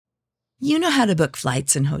You know how to book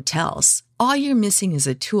flights and hotels. All you're missing is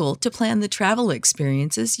a tool to plan the travel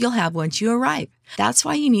experiences you'll have once you arrive. That's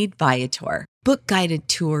why you need Viator. Book guided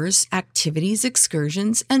tours, activities,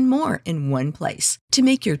 excursions, and more in one place to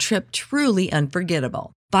make your trip truly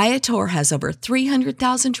unforgettable. Viator has over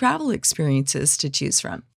 300,000 travel experiences to choose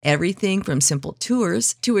from. Everything from simple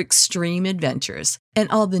tours to extreme adventures and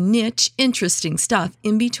all the niche, interesting stuff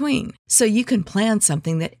in between. So you can plan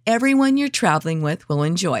something that everyone you're traveling with will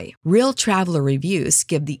enjoy. Real traveler reviews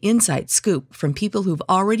give the inside scoop from people who've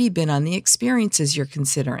already been on the experiences you're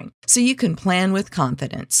considering. So you can plan with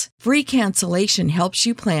confidence. Free cancellation helps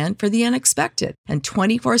you plan for the unexpected. And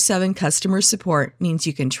 24/7 customer support means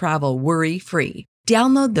you can travel worry-free.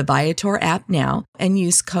 Download the Viator app now and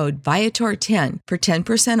use code Viator10 for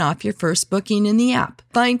 10% off your first booking in the app.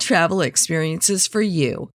 Find travel experiences for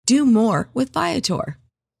you. Do more with Viator.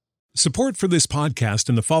 Support for this podcast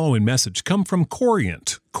and the following message come from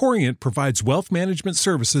Corient. Corient provides wealth management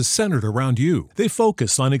services centered around you. They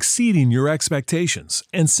focus on exceeding your expectations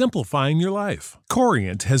and simplifying your life.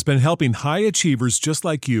 Corient has been helping high achievers just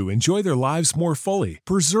like you enjoy their lives more fully,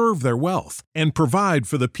 preserve their wealth, and provide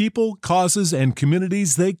for the people, causes, and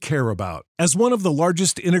communities they care about. As one of the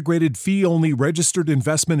largest integrated fee-only registered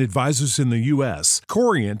investment advisors in the U.S.,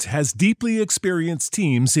 Corient has deeply experienced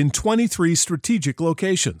teams in 23 strategic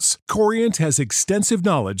locations. Corient has extensive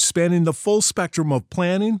knowledge spanning the full spectrum of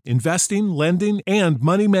planning, investing, lending, and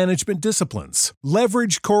money management disciplines.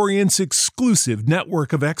 Leverage Corient's exclusive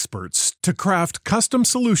network of experts to craft custom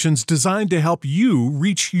solutions designed to help you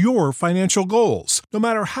reach your financial goals, no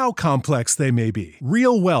matter how complex they may be.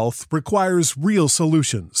 Real wealth requires real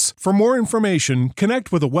solutions. For more information,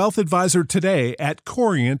 connect with a wealth advisor today at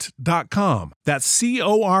Corient.com. That's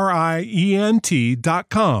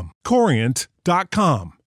Corient.com.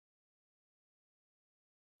 Corient.com.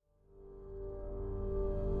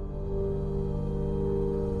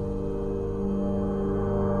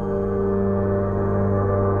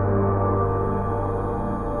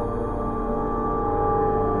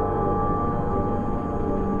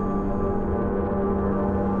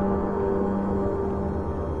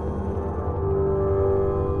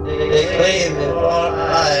 They claim that our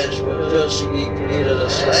eyes will just be created a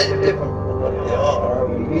slightly different from what they are.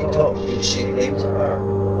 We talk, we see things are not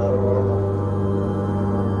normal.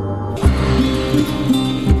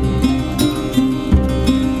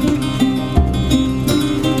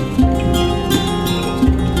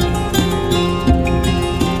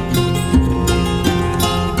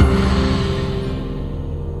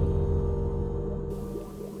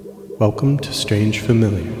 Welcome to Strange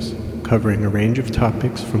Familiars, covering a range of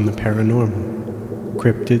topics from the paranormal,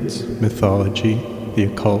 cryptids, mythology, the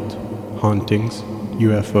occult, hauntings,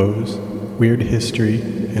 UFOs, weird history,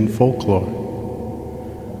 and folklore.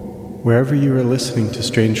 Wherever you are listening to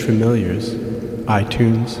Strange Familiars,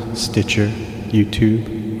 iTunes, Stitcher,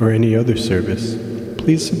 YouTube, or any other service,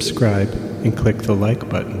 please subscribe and click the like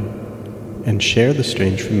button, and share the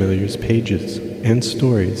Strange Familiars pages and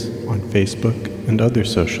stories on Facebook and other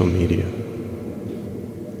social media.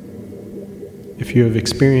 If you have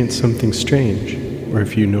experienced something strange, or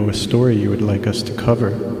if you know a story you would like us to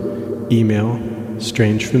cover, email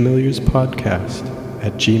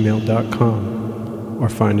strangefamiliarspodcast@gmail.com or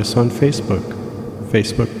find us on Facebook,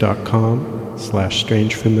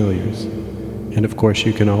 facebook.com/strangefamiliars. And of course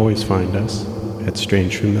you can always find us at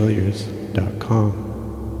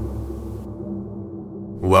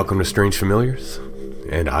strangefamiliars.com. Welcome to Strange Familiars,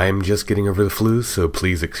 and I am just getting over the flu, so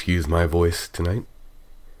please excuse my voice tonight.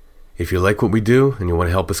 If you like what we do and you want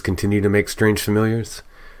to help us continue to make Strange Familiars,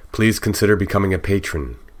 please consider becoming a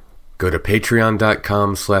patron. Go to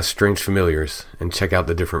patreon.com/strangefamiliars and check out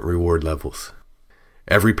the different reward levels.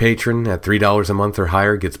 Every patron at $3 a month or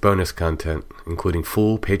higher gets bonus content, including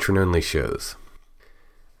full patron-only shows.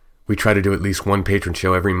 We try to do at least one patron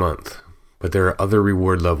show every month, but there are other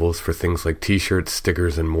reward levels for things like t-shirts,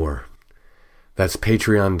 stickers, and more. That's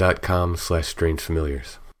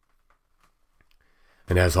patreon.com/strangefamiliars.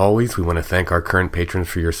 And as always, we want to thank our current patrons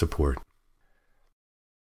for your support.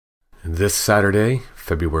 This Saturday,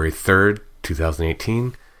 February 3rd,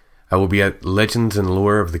 2018, I will be at Legends and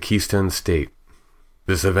Lore of the Keystone State.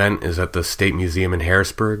 This event is at the State Museum in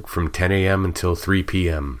Harrisburg from 10 a.m. until 3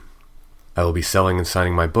 p.m. I will be selling and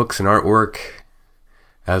signing my books and artwork,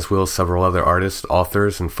 as will several other artists,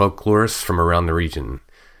 authors, and folklorists from around the region,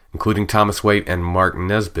 including Thomas Waite and Mark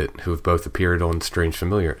Nesbitt, who have both appeared on Strange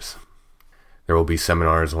Familiars. There will be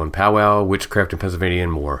seminars on powwow, witchcraft in Pennsylvania,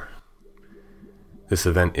 and more. This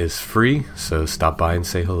event is free, so stop by and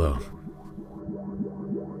say hello.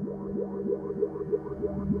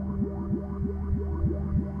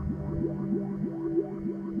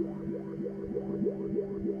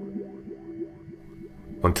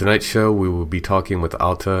 On tonight's show, we will be talking with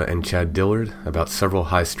Alta and Chad Dillard about several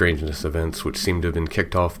high strangeness events which seem to have been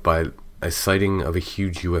kicked off by a sighting of a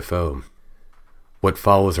huge UFO. What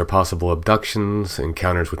follows are possible abductions,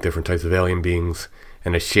 encounters with different types of alien beings,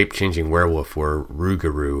 and a shape-changing werewolf or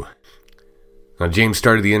Rougarou. Now, James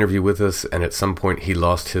started the interview with us, and at some point he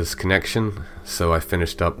lost his connection, so I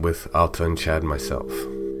finished up with Alta and Chad myself.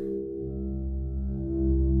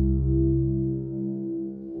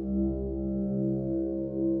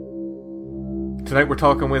 Tonight we're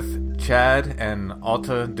talking with Chad and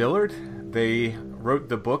Alta Dillard. They wrote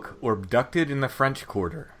the book Abducted in the French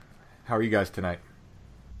Quarter. How are you guys tonight?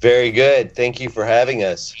 Very good. Thank you for having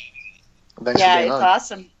us. Thanks yeah, for being it's on.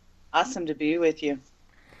 awesome. Awesome to be with you.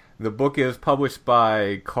 The book is published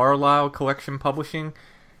by Carlisle Collection Publishing.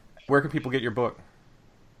 Where can people get your book?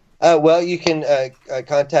 Well, you can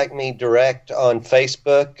contact me direct on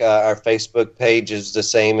Facebook. Our Facebook page is the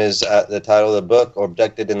same as the title of the book,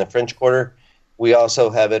 Abducted in the French Quarter. We also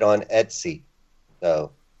have it on Etsy.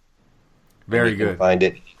 So very you good. Can find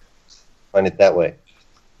it that way.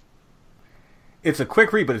 It's a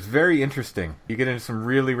quick read, but it's very interesting. You get into some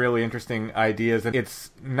really, really interesting ideas. And it's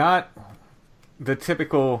not the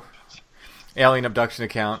typical alien abduction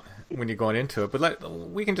account when you're going into it, but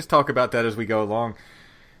we can just talk about that as we go along.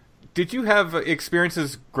 Did you have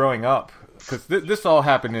experiences growing up? Because this all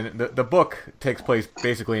happened in the book takes place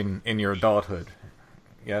basically in your adulthood.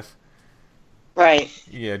 Yes? Right.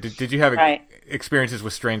 Yeah. Did you have experiences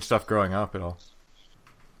with strange stuff growing up at all?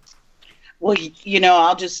 Well,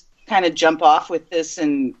 I'll just kind of jump off with this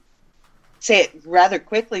and say it rather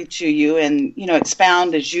quickly to you and,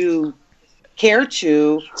 expound as you care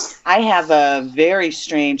to. I have a very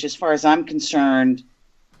strange, as far as I'm concerned,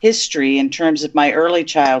 history in terms of my early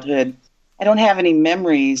childhood. I don't have any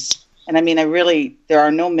memories. And there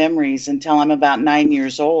are no memories until I'm about 9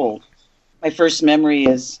 years old. My first memory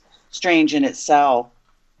is strange in itself.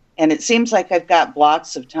 And it seems like I've got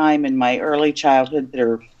blocks of time in my early childhood that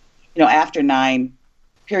are, after 9,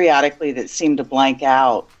 periodically that seem to blank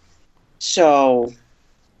out. So,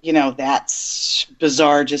 that's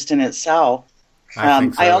bizarre just in itself. I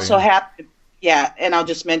think so, I also have, and I'll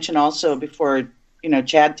just mention also before,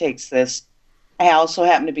 Chad takes this, I also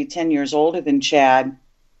happen to be 10 years older than Chad.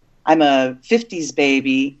 I'm a 50s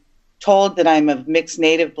baby, told that I'm of mixed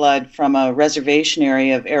native blood from a reservation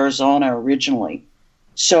area of Arizona originally.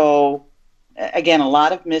 So, again, a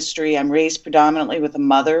lot of mystery. I'm raised predominantly with a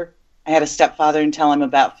mother. I had a stepfather until I'm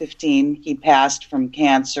about 15. He passed from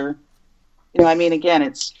cancer. Again,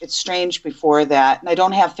 it's strange before that. And I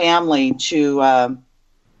don't have family to,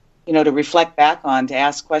 to reflect back on, to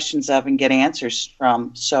ask questions of and get answers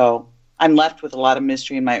from. So I'm left with a lot of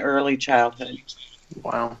mystery in my early childhood.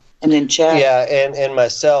 Wow. And then Chad. Yeah, and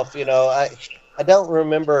myself, I don't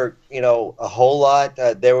remember, a whole lot.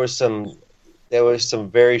 There was some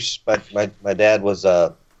very, my dad was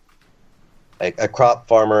a crop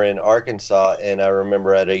farmer in Arkansas, and I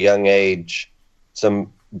remember at a young age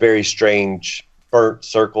some very strange burnt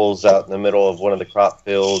circles out in the middle of one of the crop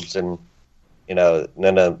fields, and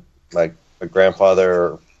none of my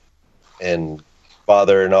grandfather and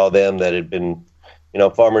father and all them that had been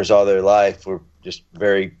farmers all their life were just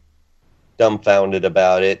very dumbfounded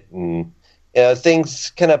about it. And things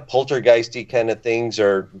kind of poltergeisty kind of things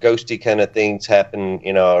or ghosty kind of things happen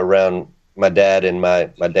around my dad and my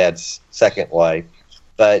dad's second wife,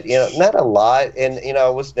 but not a lot. And I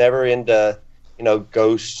was never into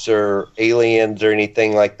ghosts or aliens or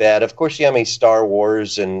anything like that. Of course, Star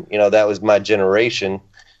Wars, and that was my generation,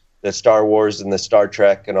 the Star Wars and the Star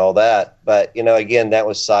Trek and all that. But again, that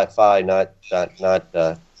was sci-fi, not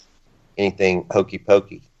anything hokey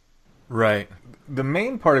pokey. Right. The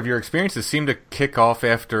main part of your experiences seemed to kick off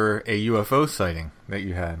after a UFO sighting that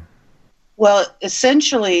you had. Well,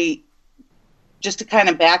 essentially, just to kind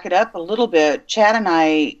of back it up a little bit, Chad and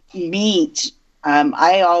I meet.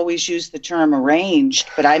 I always use the term arranged,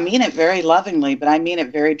 but I mean it very lovingly, but I mean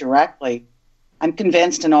it very directly. I'm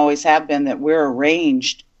convinced and always have been that we're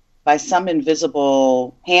arranged by some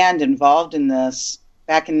invisible hand involved in this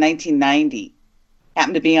back in 1990.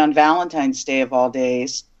 Happened to be on Valentine's Day of all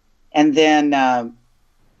days. And then,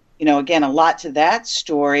 again, a lot to that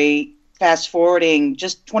story. Fast forwarding,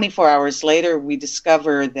 just 24 hours later, we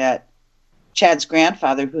discovered that Chad's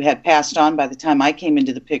grandfather, who had passed on by the time I came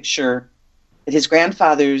into the picture, that his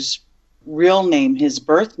grandfather's real name, his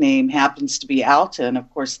birth name, happens to be Alta, and of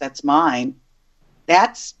course that's mine.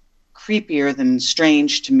 That's creepier than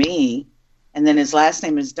strange to me. And then his last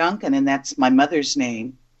name is Duncan, and that's my mother's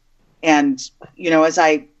name. And, as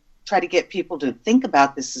I try to get people to think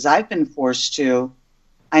about this, as I've been forced to,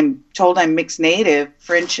 I'm told I'm mixed native,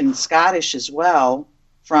 French and Scottish as well.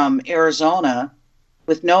 from Arizona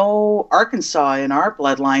with no Arkansas in our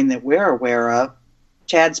bloodline that we're aware of.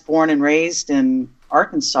 Chad's born and raised in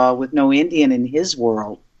Arkansas with no Indian in his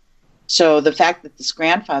world. So the fact that this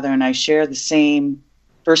grandfather and I share the same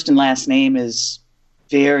first and last name is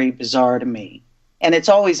very bizarre to me. And it's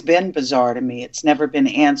always been bizarre to me. It's never been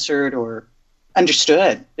answered or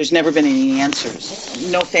understood. There's never been any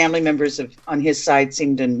answers. No family members on his side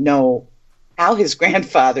seem to know how his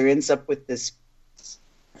grandfather ends up with this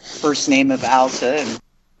first name of Alta. And,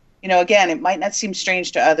 again, it might not seem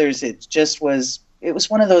strange to others. It was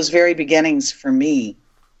one of those very beginnings for me.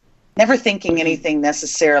 Never thinking anything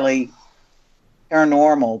necessarily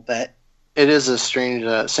paranormal, but it is a strange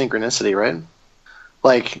synchronicity, right?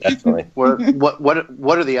 Like, definitely.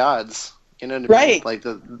 What are the odds? You know what I mean? Right. Like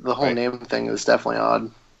the whole name thing is definitely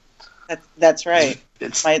odd. That's right.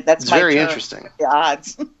 It's term, very interesting. The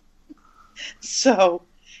odds. So,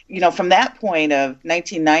 from that point of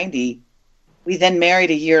 1990, we then married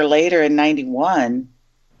a year later in 91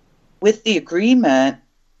 with the agreement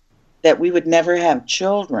that we would never have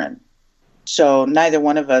children. So neither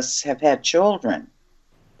one of us have had children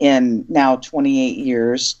in now 28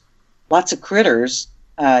 years. Lots of critters,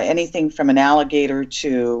 anything from an alligator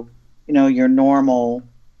to, your normal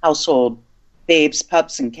household babes,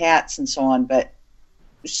 pups, and cats and so on. But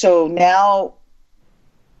so now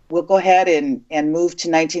we'll go ahead and move to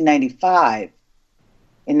 1995.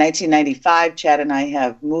 In 1995, Chad and I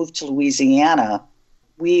have moved to Louisiana.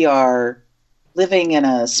 We are living in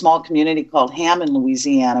a small community called Hammond,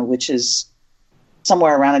 Louisiana, which is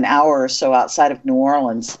somewhere around an hour or so outside of New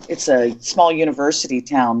Orleans. It's a small university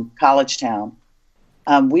town, college town.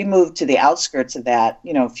 We moved to the outskirts of that,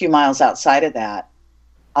 a few miles outside of that.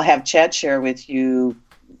 I'll have Chad share with you,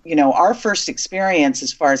 our first experience,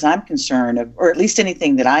 as far as I'm concerned, or at least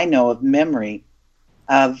anything that I know of memory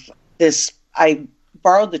of this. I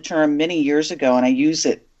borrowed the term many years ago, and I use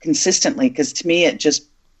it consistently because to me it just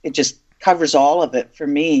covers all of it for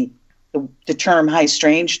me. The term high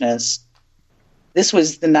strangeness. This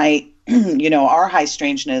was the night, our high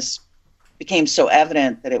strangeness became so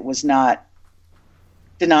evident that it was not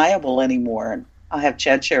deniable anymore. And I'll have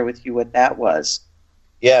Chad share with you what that was.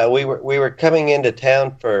 Yeah, we were coming into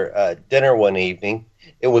town for dinner one evening.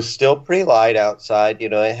 It was still pretty light outside.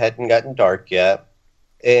 It hadn't gotten dark yet.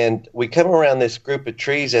 And we come around this group of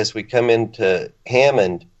trees as we come into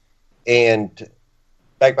Hammond. And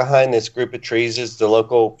back behind this group of trees is the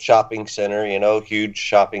local shopping center, huge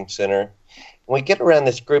shopping center. We get around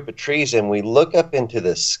this group of trees and we look up into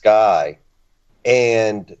the sky,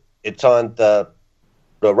 and it's on the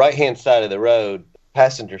right-hand side of the road,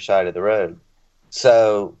 passenger side of the road.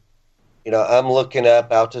 So, I'm looking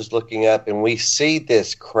up, Alta's looking up, and we see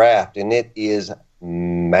this craft, and it is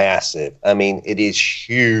massive. I mean, it is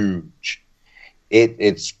huge.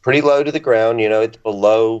 It's pretty low to the ground, it's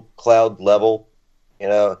below cloud level,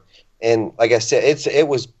 and like I said, it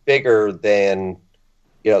was bigger than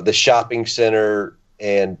the shopping center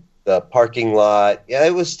and the parking lot. Yeah,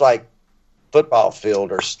 it was like football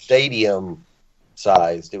field or stadium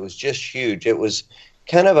sized. It was just huge. It was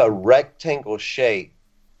kind of a rectangle shape,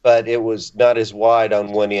 but it was not as wide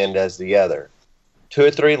on one end as the other. 2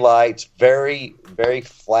 or 3 lights, very, very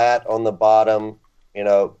flat on the bottom,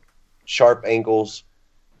 sharp angles,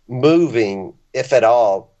 moving, if at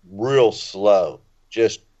all, real slow.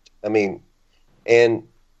 And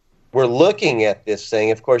we're looking at this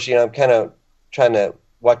thing. Of course, I'm kind of trying to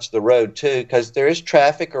watch the road too, because there is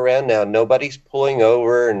traffic around now. Nobody's pulling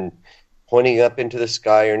over and pointing up into the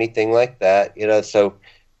sky or anything like that. So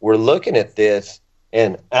we're looking at this,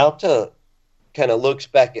 and Alta kind of looks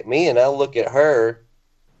back at me, and I look at her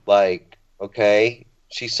like, okay,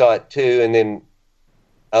 she saw it too. And then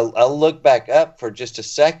I'll look back up for just a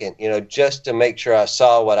second, just to make sure I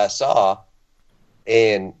saw what I saw.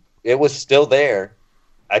 And it was still there.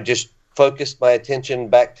 I just focused my attention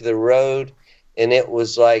back to the road, and it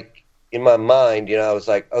was like in my mind, I was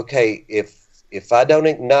like, okay, if I don't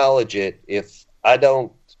acknowledge it, if I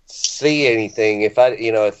don't see anything, if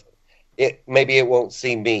maybe it won't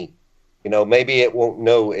see me, maybe it won't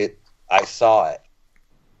know it. I saw it.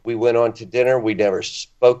 We went on to dinner. We never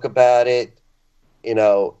spoke about it.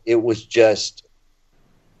 It was just,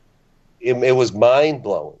 it was mind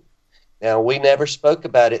blowing. Now, we never spoke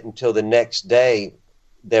about it until the next day.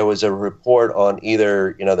 There was a report on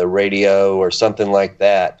either, the radio or something like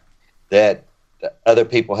that other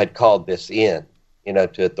people had called this in,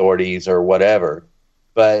 to authorities or whatever.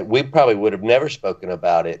 But we probably would have never spoken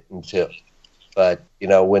about it but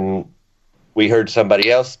when we heard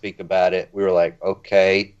somebody else speak about it, we were like,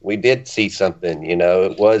 okay, we did see something,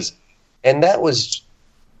 it was, and that was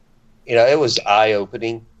it was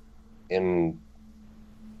eye-opening and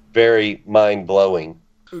very mind-blowing.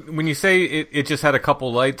 When you say it just had a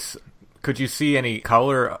couple lights, could you see any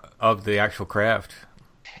color of the actual craft?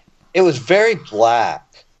 It was very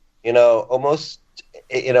black, almost,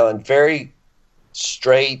 and very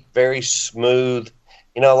straight, very smooth.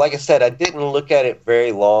 Like I said, I didn't look at it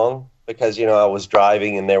very long because, I was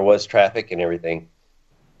driving and there was traffic and everything.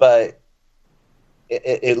 But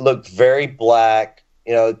it looked very black,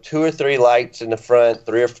 2 or 3 lights in the front,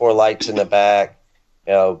 3 or 4 lights in the back,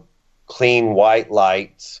 clean white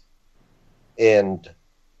lights. And,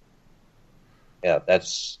 yeah,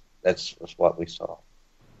 that's what we saw.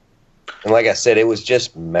 And like I said, it was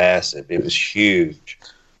just massive. It was huge.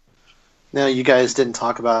 Now, you guys didn't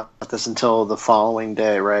talk about this until the following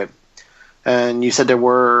day, right? And you said there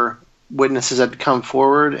were witnesses that had come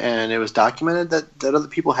forward, and it was documented that other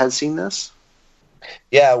people had seen this?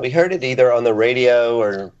 Yeah, we heard it either on the radio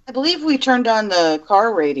or... I believe we turned on the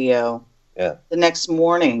car radio the next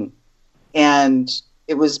morning, and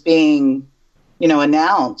it was being,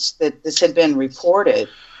 announced that this had been reported.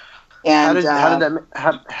 And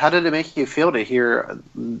how did it make you feel to hear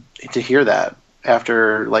that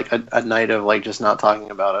after like a night of like just not talking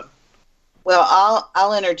about it? Well,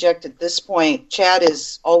 I'll interject at this point. Chad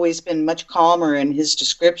has always been much calmer in his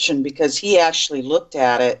description because he actually looked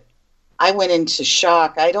at it. I went into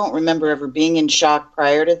shock. I don't remember ever being in shock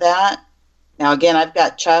prior to that. Now, again, I've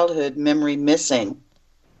got childhood memory missing,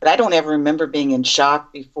 but I don't ever remember being in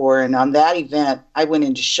shock before. And on that event, I went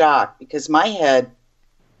into shock because my head,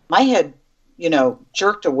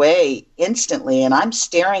 jerked away instantly, and I'm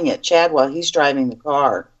staring at Chad while he's driving the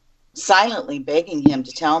car, silently begging him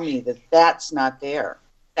to tell me that that's not there.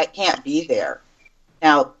 That can't be there.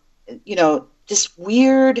 Now, this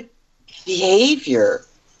weird behavior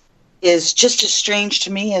is just as strange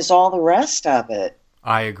to me as all the rest of it.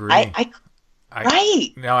 I agree.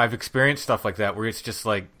 Right. Now, I've experienced stuff like that where it's just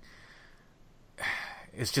like,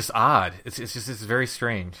 it's just odd. It's very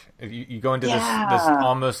strange. You go into this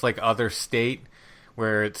almost like other state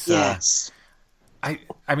where it's yes. I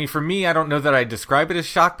mean, for me, I don't know that I describe it as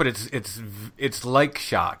shock, but it's like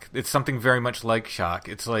shock. It's something very much like shock.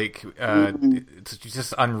 It's like it's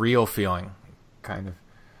just unreal feeling, kind of.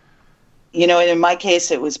 In my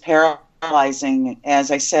case, it was paralyzing.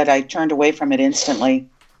 As I said, I turned away from it instantly.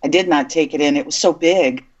 I did not take it in. It was so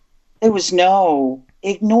big. There was no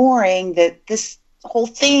ignoring that this whole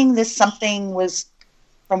thing, this something was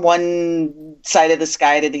from one side of the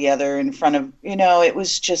sky to the other in front of, it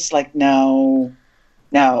was just like, no.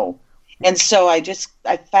 And so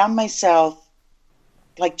I found myself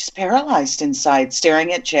like just paralyzed inside,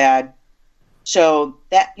 staring at Chad. So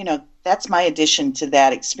that, that's my addition to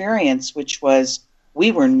that experience, which was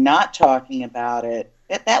we were not talking about it.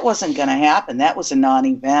 That wasn't going to happen. That was a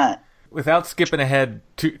non-event. Without skipping ahead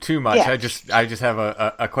too much, yeah. I just have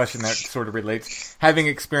a question that sort of relates. Having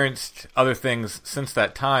experienced other things since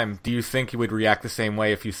that time, do you think you would react the same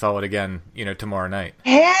way if you saw it again, tomorrow night?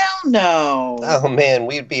 Hell no. Oh man,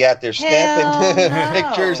 we'd be out there snapping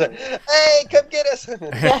pictures. Hey, come get us.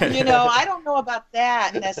 I don't know about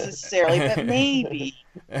that necessarily, but maybe.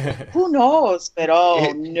 Who knows? But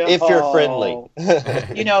no. If you're friendly.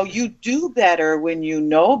 You do better when you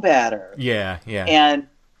know better. Yeah. And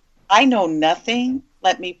I know nothing.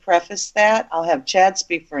 Let me preface that. I'll have Chad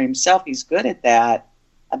speak for himself. He's good at that,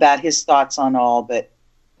 about his thoughts on all. But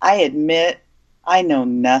I admit I know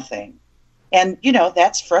nothing. And,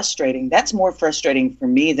 that's frustrating. That's more frustrating for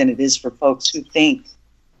me than it is for folks who think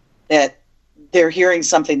that they're hearing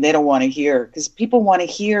something they don't want to hear. Because people want to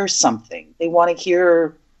hear something. They want to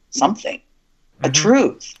hear something. A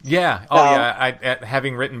truth. Yeah. Yeah.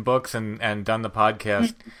 Having written books and done the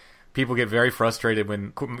podcast, people get very frustrated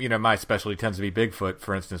when, my specialty tends to be Bigfoot,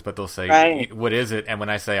 for instance, but they'll say, right. What is it? And when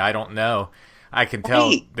I say, I don't know, I can tell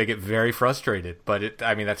they get very frustrated. But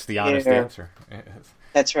that's the honest answer.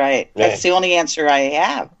 That's right. That's the only answer I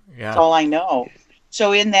have. Yeah. That's all I know.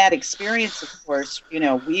 So in that experience, of course,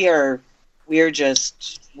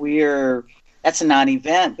 that's a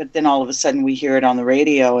non-event, but then all of a sudden we hear it on the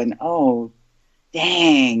radio and, oh,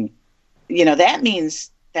 dang, that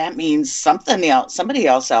means something else. Somebody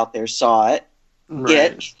else out there saw it.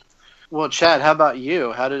 Right. Well, Chad, how about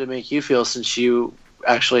you? How did it make you feel since you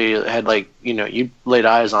actually had you laid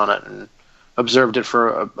eyes on it and observed it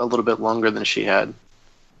for a little bit longer than she had?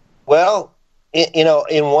 Well,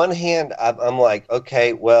 in one hand, I'm like,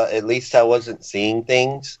 okay, well, at least I wasn't seeing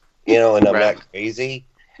things, and I'm not crazy.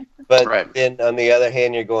 But then on the other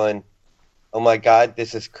hand, you're going, oh my God,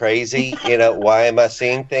 this is crazy. Why am I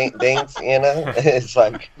seeing things? It's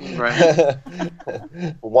like,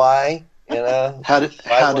 why? You know, how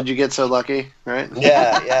did you get so lucky, right?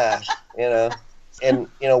 Yeah. You know, and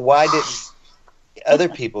why didn't other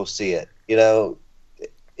people see it? You know,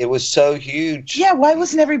 it was so huge. Yeah, why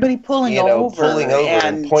wasn't everybody pulling over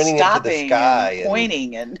and pointing into the sky and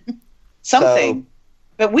pointing and something?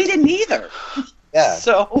 But we didn't either. Yeah.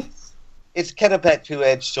 So it's kind of that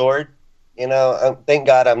two-edged sword. You know, thank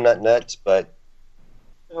God I'm not nuts, but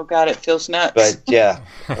oh God, it feels nuts. But yeah,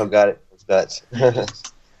 oh God, it feels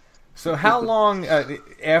nuts. So how long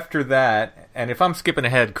after that? And if I'm skipping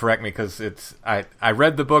ahead, correct me, because I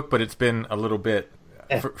read the book, but it's been a little bit.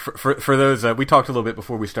 For those, we talked a little bit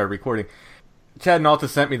before we started recording. Chad and Alta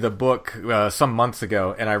sent me the book some months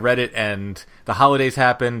ago, and I read it, and the holidays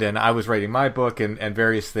happened, and I was writing my book, and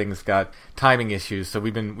various things got timing issues. So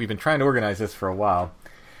we've been trying to organize this for a while.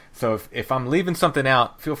 So if I'm leaving something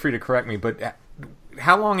out, feel free to correct me. But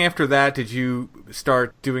how long after that did you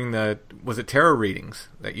start doing was it tarot readings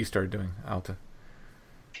that you started doing, Alta?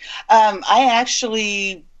 I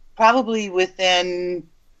actually probably within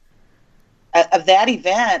of that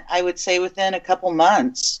event, I would say within a couple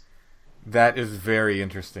months. That is very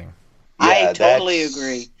interesting. Yeah, I totally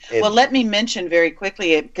agree. Well, let me mention very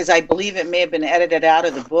quickly, because I believe it may have been edited out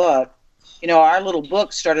of the book. You know, our little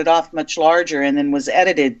book started off much larger and then was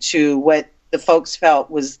edited to what the folks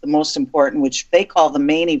felt was the most important, which they call the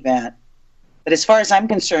main event. But as far as I'm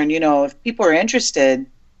concerned, you know, if people are interested,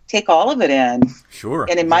 take all of it in. Sure.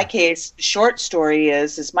 And in my case, the short story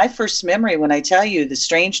is my first memory, when I tell you the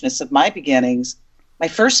strangeness of my beginnings, my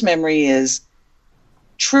first memory is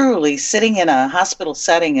truly sitting in a hospital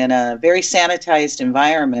setting in a very sanitized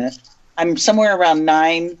environment. I'm somewhere around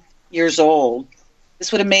 9 years old.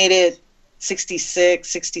 This would have made it 66,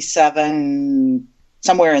 67,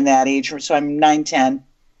 somewhere in that age. So I'm 9, 10.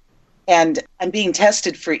 And I'm being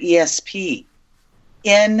tested for ESP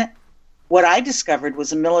in what I discovered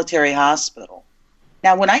was a military hospital.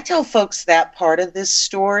 Now, when I tell folks that part of this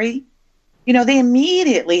story, you know, they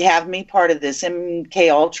immediately have me part of this MK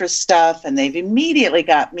Ultra stuff, and they've immediately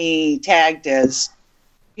got me tagged as,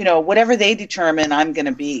 you know, whatever they determine I'm going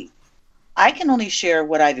to be. I can only share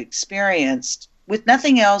what I've experienced with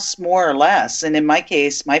nothing else, more or less. And in my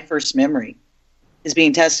case, my first memory is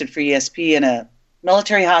being tested for ESP in a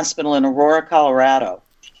military hospital in Aurora, Colorado.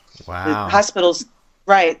 Wow.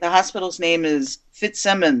 The hospital's name is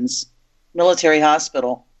Fitzsimmons Military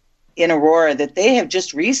Hospital in Aurora, that they have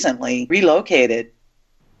just recently relocated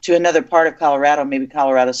to another part of Colorado, maybe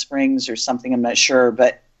Colorado Springs or something, I'm not sure.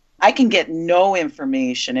 But I can get no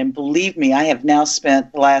information. And believe me, I have now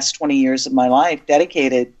spent the last 20 years of my life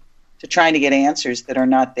dedicated to trying to get answers that are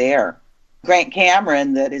not there. Grant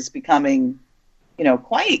Cameron, that is becoming, you know,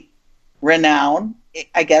 quite renowned,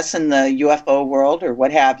 I guess, in the UFO world or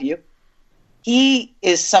what have you. He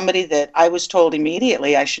is somebody that I was told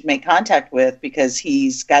immediately I should make contact with, because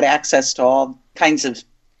he's got access to all kinds of, you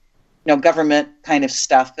know, government kind of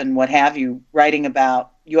stuff and what have you, writing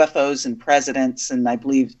about UFOs and presidents and I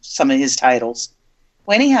believe some of his titles.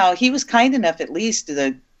 Well, anyhow, he was kind enough, at least,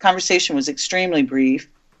 the conversation was extremely brief,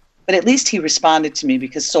 but at least he responded to me,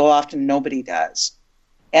 because so often nobody does.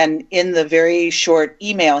 And in the very short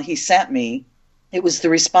email he sent me, it was the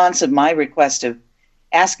response of my request of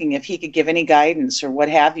asking if he could give any guidance or what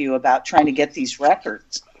have you about trying to get these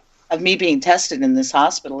records of me being tested in this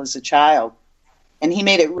hospital as a child. And he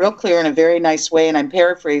made it real clear in a very nice way, and I'm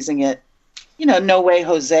paraphrasing it, you know, no way,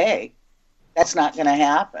 Jose. That's not going to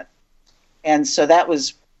happen. And so that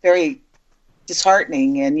was very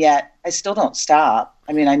disheartening, and yet I still don't stop.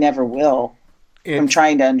 I mean, I never will. I'm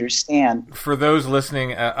trying to understand. For those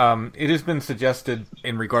listening, it has been suggested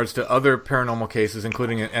in regards to other paranormal cases,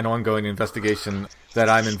 including an ongoing investigation that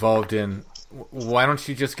I'm involved in, why don't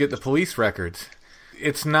you just get the police records?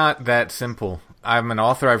 It's not that simple. I'm an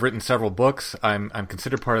author. I've written several books. I'm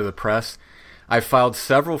considered part of the press. I've filed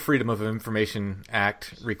several Freedom of Information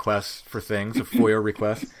Act requests for things, FOIA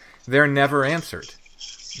requests. They're never answered.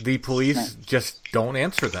 The police just don't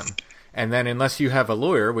answer them. And then unless you have a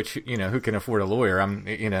lawyer, which, you know, who can afford a lawyer,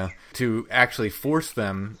 to actually force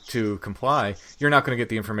them to comply, you're not going to get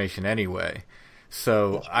the information anyway.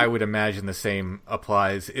 So I would imagine the same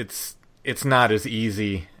applies. It's not as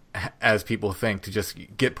easy as people think to just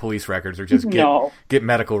get police records or just get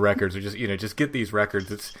medical records or just get these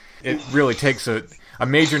records. It really takes a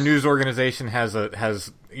major news organization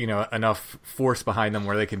has enough force behind them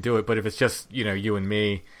where they can do it. But if it's just, you and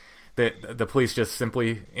me, the police just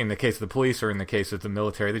simply, in the case of the police or in the case of the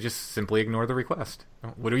military, they just simply ignore the request.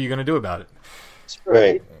 What are you going to do about it?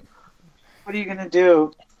 Right. What are you going to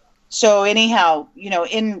do? So anyhow,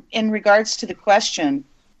 in regards to the question,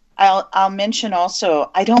 I'll mention also,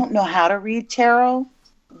 I don't know how to read tarot.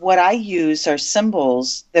 what I use are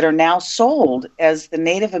symbols that are now sold as the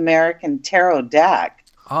Native American tarot deck.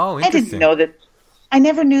 Oh, interesting. I didn't know that. I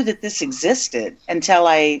never knew that this existed until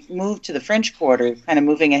I moved to the French Quarter, kind of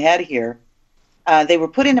moving ahead here. They were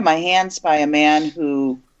put into my hands by a man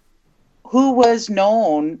who was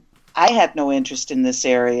known. I had no interest in this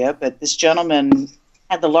area, but this gentleman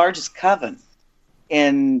had the largest coven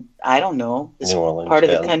in, I don't know, this part of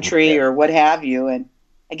the country or what have you. And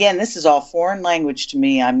again, this is all foreign language to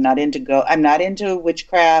me. I'm not into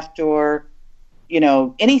witchcraft or,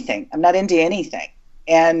 anything. I'm not into anything.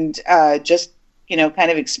 And just,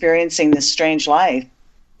 kind of experiencing this strange life.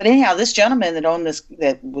 But anyhow, this gentleman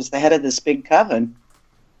that was the head of this big coven,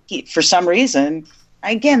 he, for some reason,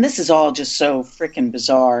 again, this is all just so freaking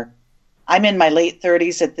bizarre. I'm in my late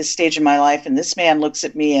 30s at this stage of my life, and this man looks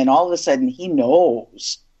at me, and all of a sudden he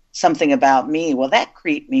knows something about me. Well, that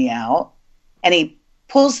creeped me out. And he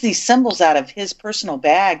pulls these symbols out of his personal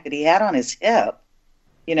bag that he had on his hip,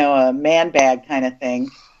 a man bag kind of thing.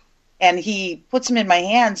 And he puts them in my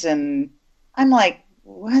hands, and I'm like,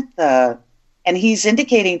 what the? And he's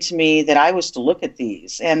indicating to me that I was to look at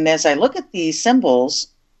these. And as I look at these symbols,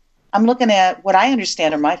 I'm looking at what I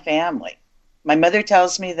understand are my family. My mother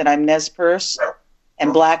tells me that I'm Nez Perce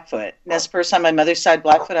and Blackfoot. Nez Perce on my mother's side,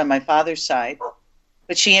 Blackfoot on my father's side.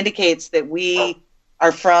 But she indicates that we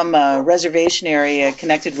are from a reservation area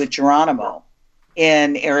connected with Geronimo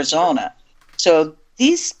in Arizona. So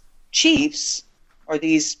these chiefs, or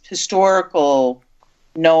these historical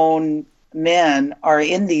known men, are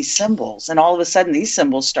in these symbols. And all of a sudden these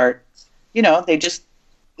symbols start,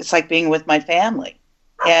 it's like being with my family.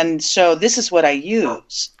 And so this is what I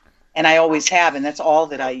use. And I always have, and that's all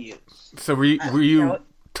that I use. So were you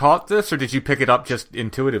taught this, or did you pick it up just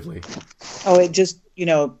intuitively? Oh, it just,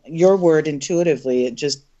 your word intuitively, it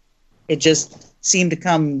just seemed to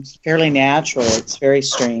come fairly natural. It's very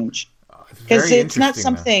strange. Because it's not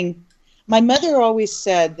something, my mother always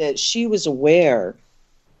said that she was aware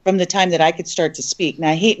from the time that I could start to speak.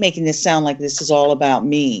 Now, I hate making this sound like this is all about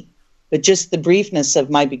me, but just the briefness of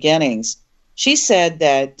my beginnings. She said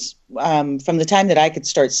that from the time that I could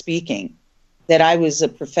start speaking, that I was a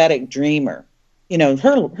prophetic dreamer,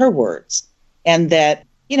 her words, and that,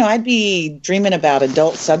 I'd be dreaming about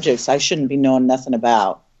adult subjects I shouldn't be knowing nothing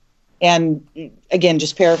about. And again,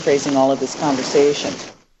 just paraphrasing all of this conversation,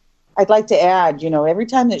 I'd like to add, every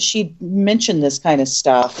time that she mentioned this kind of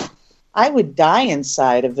stuff, I would die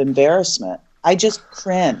inside of embarrassment. I just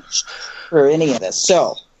cringed for any of this.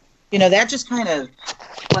 So, that just kind of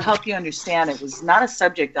will help you understand it was not a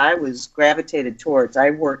subject I was gravitated towards.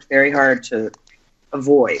 I worked very hard to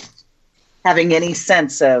avoid having any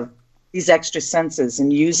sense of these extra senses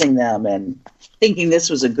and using them and thinking this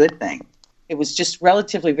was a good thing. It was just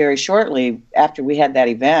relatively very shortly after we had that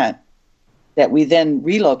event that we then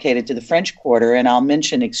relocated to the French Quarter, and I'll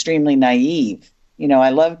mention extremely naive. I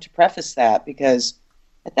love to preface that because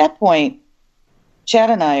at that point,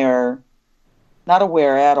 Chad and I are not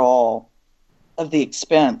aware at all of the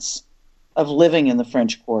expense of living in the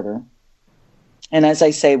French Quarter. And as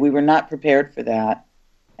I say, we were not prepared for that.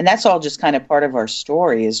 And that's all just kind of part of our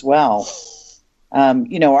story as well.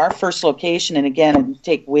 Our first location, and again, it would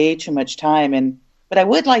take way too much time. But I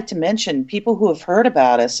would like to mention people who have heard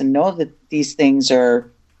about us and know that these things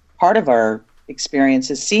are part of our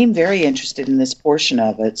experiences seem very interested in this portion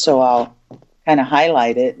of it. So I'll kind of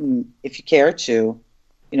highlight it. And if you care to,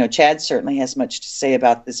 Chad certainly has much to say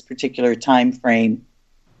about this particular time frame.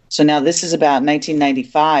 So now this is about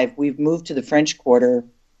 1995. We've moved to the French Quarter,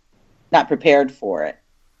 not prepared for it.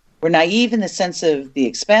 We're naive in the sense of the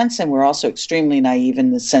expense, and we're also extremely naive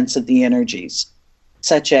in the sense of the energies,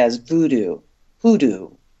 such as voodoo,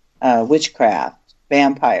 hoodoo, witchcraft,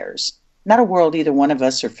 vampires. Not a world either one of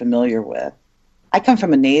us are familiar with. I come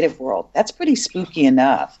from a native world. That's pretty spooky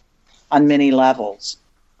enough on many levels.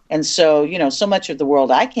 And so, so much of the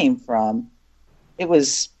world I came from, it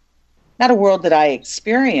was not a world that I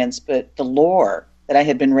experienced, but the lore that I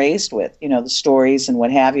had been raised with, the stories and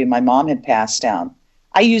what have you, my mom had passed down.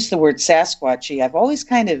 I use the word Sasquatchy. I've always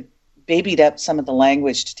kind of babied up some of the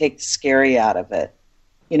language to take the scary out of it.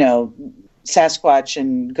 Sasquatch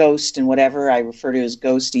and ghost and whatever I refer to as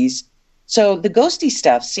ghosties. So the ghosty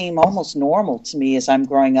stuff seemed almost normal to me as I'm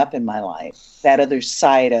growing up in my life, that other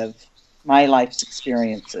side of my life's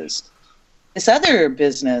experiences. This other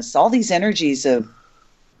business, all these energies of,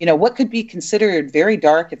 what could be considered very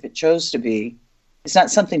dark if it chose to be, is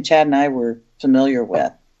not something Chad and I were familiar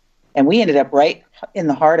with. And we ended up right in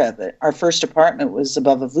the heart of it. Our first apartment was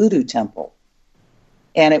above a voodoo temple.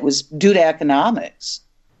 And it was due to economics.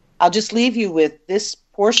 I'll just leave you with this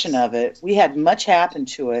portion of it. We had much happen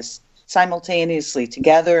to us simultaneously,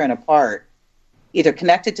 together and apart, either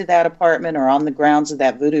connected to that apartment or on the grounds of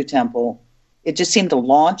that voodoo temple, it just seemed to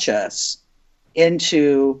launch us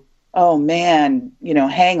into, oh man,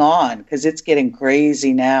 hang on, because it's getting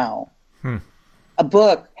crazy now. A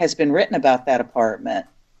book has been written about that apartment.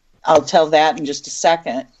 I'll tell that in just a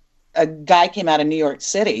second. A guy came out of New York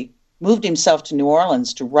City, moved himself to New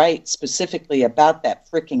Orleans to write specifically about that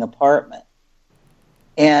freaking apartment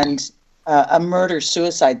and a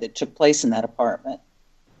murder-suicide that took place in that apartment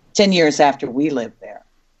 10 years after we lived there.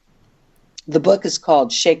 The book is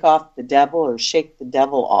called Shake Off the Devil or Shake the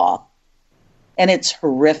Devil Off, and it's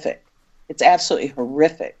horrific. It's absolutely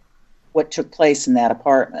horrific what took place in that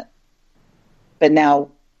apartment. But now,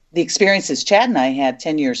 the experiences Chad and I had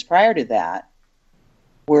 10 years prior to that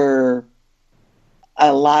were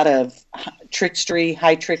a lot of trickstery,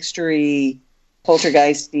 high trickstery,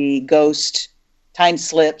 poltergeisty, ghost, time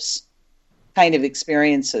slips kind of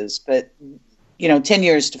experiences. But, 10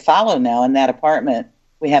 years to follow now in that apartment,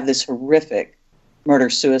 we have this horrific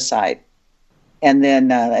murder-suicide. And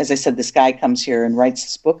then, as I said, this guy comes here and writes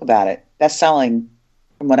this book about it. Best-selling,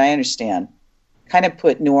 from what I understand. Kind of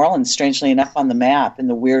put New Orleans, strangely enough, on the map in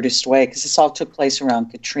the weirdest way, because this all took place around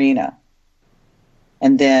Katrina.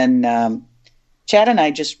 And then Chad and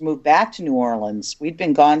I just moved back to New Orleans. We'd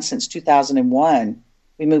been gone since 2001.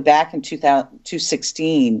 We moved back in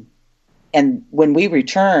 2016. And when we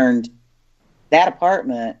returned, that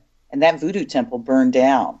apartment and that voodoo temple burned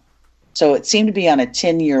down. So it seemed to be on a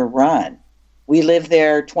 10-year run. We lived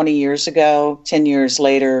there 20 years ago. 10 years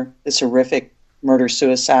later, this horrific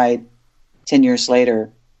murder-suicide. 10 years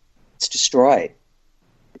later, it's destroyed.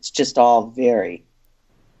 It's just all very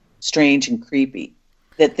strange and creepy.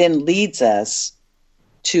 That then leads us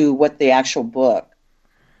to what the actual book,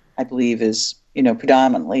 I believe, is,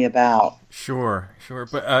 predominantly about. Sure.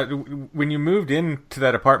 But when you moved into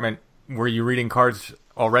that apartment, were you reading cards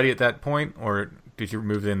already at that point, or did you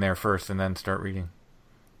move in there first and then start reading?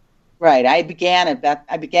 Right. I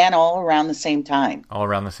began all around the same time. All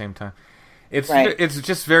around the same time. It's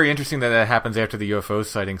just very interesting that happens after the UFO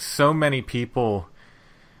sighting. So many people.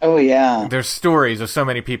 Oh yeah. There's stories of so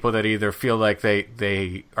many people that either feel like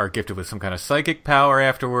they are gifted with some kind of psychic power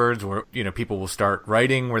afterwards, or people will start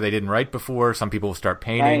writing where they didn't write before. Some people will start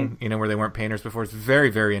painting, where they weren't painters before. It's very,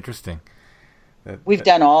 very interesting. We've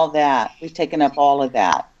done all that. We've taken up all of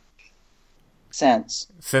that since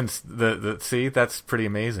the see, that's pretty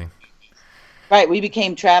amazing. Right, we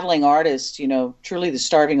became traveling artists, truly the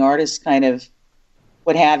starving artist kind of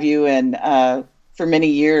what have you, and for many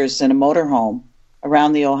years in a motorhome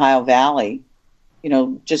around the Ohio Valley,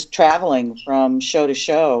 just traveling from show to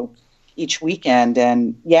show each weekend.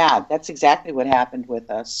 And yeah, that's exactly what happened with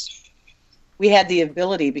us. We had the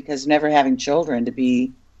ability, because never having children, to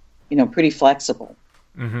be, pretty flexible.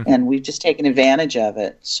 Mm-hmm. And we've just taken advantage of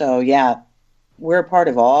it. So yeah, we're a part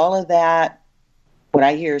of all of that. What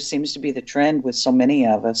I hear seems to be the trend with so many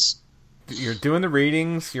of us. You're doing the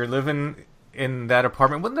readings. You're living in that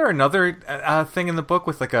apartment. Wasn't there another thing in the book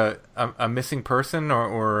with like a missing person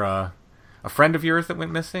or a friend of yours that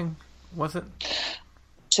went missing? Was it?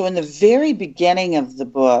 So in the very beginning of the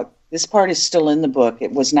book, this part is still in the book.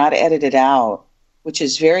 It was not edited out, which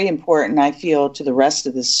is very important, I feel, to the rest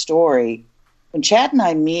of this story. When Chad and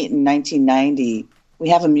I meet in 1990, we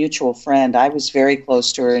have a mutual friend. I was very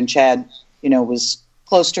close to her, and Chad was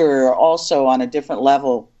close to her also on a different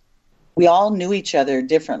level. We all knew each other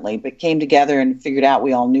differently, but came together and figured out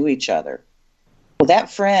we all knew each other. Well,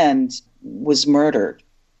 that friend was murdered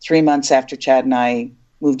 3 months after Chad and I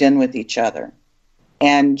moved in with each other.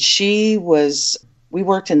 And we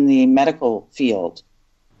worked in the medical field,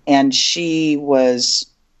 and she was,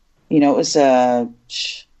 there's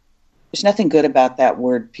nothing good about that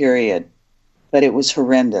word, period, but it was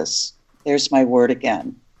horrendous. There's my word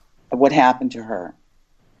again. What happened to her.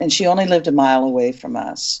 And she only lived a mile away from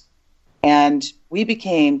us. And we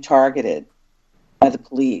became targeted by the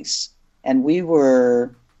police. And it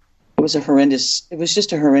was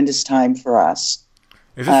just a horrendous time for us.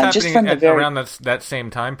 Is this happening around that same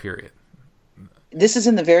time period? This is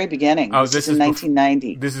in the very beginning. Oh, this is in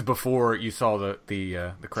 1990. This is before you saw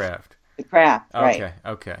the craft. The craft, right.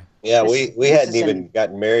 Okay. Yeah, we hadn't even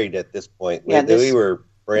gotten married at this point. We were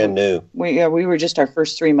brand new. We were just our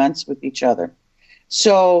first 3 months with each other.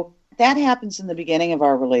 So that happens in the beginning of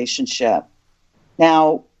our relationship.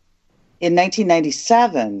 Now, in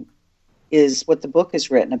 1997 is what the book is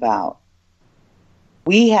written about.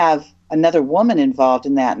 We have another woman involved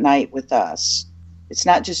in that night with us. It's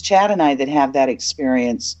not just Chad and I that have that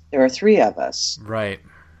experience. There are 3 of us. Right.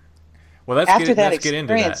 Well, let's get into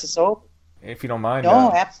that. Is over. If you don't mind.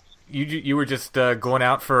 No, you were just going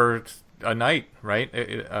out for a night, right?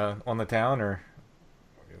 On the town, or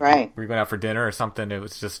right. Were you going out for dinner or something? It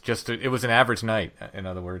was just it was an average night. In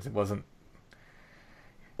other words, it wasn't.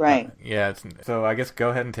 Right. Yeah. So I guess go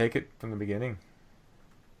ahead and take it from the beginning.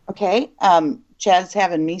 Okay. Chad's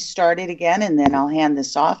having me start it again, and then I'll hand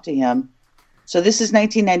this off to him. So this is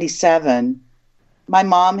 1997. My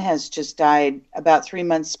mom has just died about 3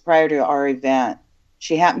 months prior to our event.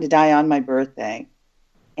 She happened to die on my birthday.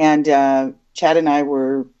 And Chad and I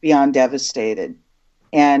were beyond devastated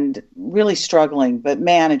and really struggling, but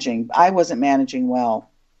managing. I wasn't managing well.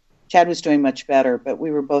 Chad was doing much better, but we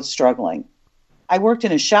were both struggling. I worked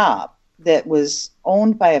in a shop that was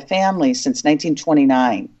owned by a family since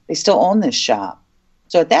 1929. They still own this shop.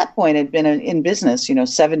 So at that point, it had been in business,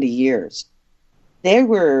 70 years. They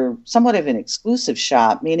were somewhat of an exclusive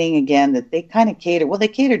shop, meaning, again, that they kind of they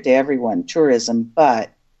catered to everyone, tourism,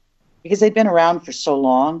 but because they'd been around for so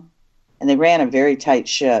long and they ran a very tight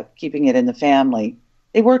ship, keeping it in the family,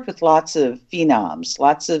 they worked with lots of phenoms,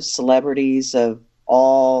 lots of celebrities of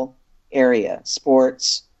all area,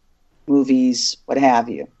 sports, movies, what have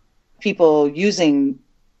you. People using,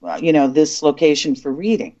 this location for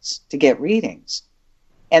readings, to get readings.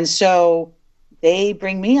 And so they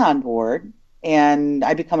bring me on board, and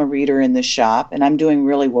I become a reader in this shop, and I'm doing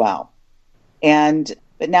really well.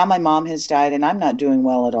 But now my mom has died, and I'm not doing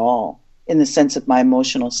well at all in the sense of my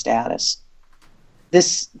emotional status.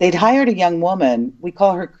 They'd hired a young woman. We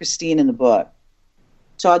call her Christine in the book.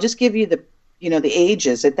 So I'll just give you the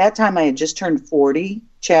ages. At that time, I had just turned 40.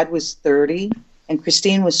 Chad was 30, and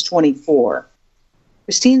Christine was 24.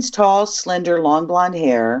 Christine's tall, slender, long blonde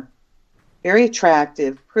hair, very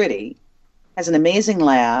attractive, pretty, has an amazing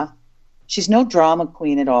laugh. She's no drama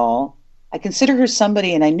queen at all. I consider her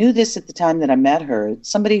somebody, and I knew this at the time that I met her,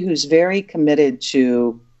 somebody who's very committed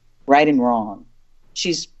to right and wrong.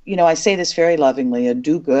 She's, I say this very lovingly, a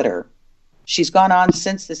do-gooder. She's gone on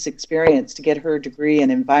since this experience to get her degree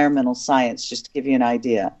in environmental science, just to give you an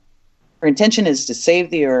idea. Her intention is to save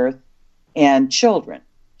the earth and children.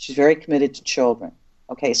 She's very committed to children.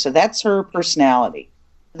 Okay, so that's her personality.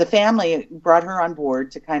 The family brought her on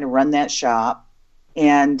board to kind of run that shop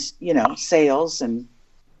and, sales and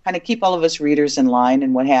kind of keep all of us readers in line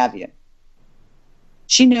and what have you.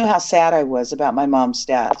 She knew how sad I was about my mom's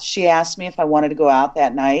death. She asked me if I wanted to go out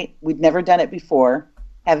that night. We'd never done it before,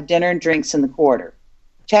 have dinner and drinks in the quarter.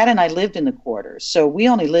 Chad and I lived in the quarter, so we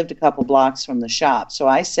only lived a couple blocks from the shop. So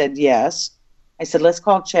I said yes. I said, let's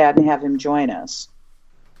call Chad and have him join us.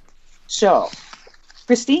 So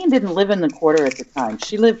Christine didn't live in the quarter at the time.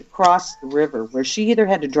 She lived across the river, where she either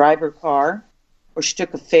had to drive her car or she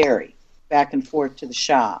took a ferry back and forth to the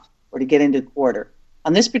shop or to get into the quarter.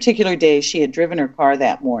 On this particular day, she had driven her car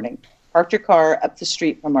that morning, parked her car up the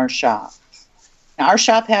street from our shop. Now, our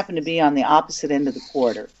shop happened to be on the opposite end of the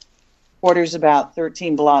quarter. Quarter's about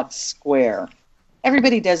 13 blocks square.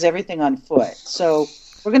 Everybody does everything on foot. So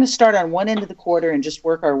we're going to start on one end of the quarter and just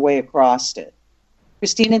work our way across it.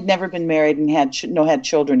 Christine had never been married and had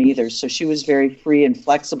children either, so she was very free and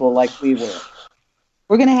flexible like we were.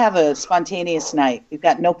 We're going to have a spontaneous night. We've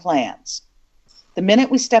got no plans. The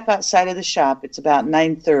minute we step outside of the shop, it's about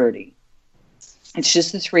 9:30. It's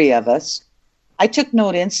just the three of us. I took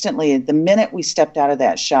note instantly the minute we stepped out of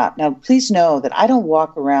that shop. Now, please know that I don't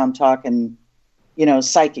walk around talking,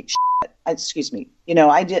 psychic shit. Excuse me.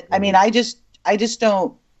 I just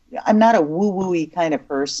don't, I'm not a woo-woo-y kind of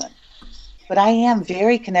person. But I am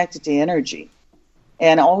very connected to energy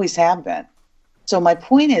and always have been. So my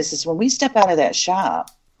point is when we step out of that shop,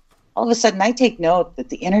 all of a sudden I take note that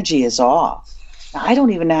the energy is off. Now, I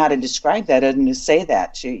don't even know how to describe that other than to say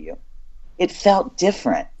that to you. It felt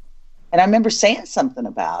different. And I remember saying something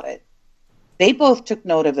about it. They both took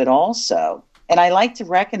note of it also. And I like to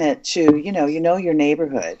reckon it to, your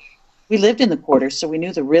neighborhood. We lived in the quarter, so we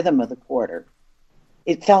knew the rhythm of the quarter.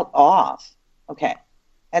 It felt off. Okay.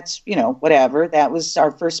 That's, whatever. That was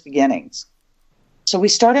our first beginnings. So we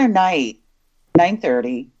start our night,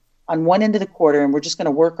 9:30, on one end of the quarter, and we're just going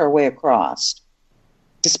to work our way across.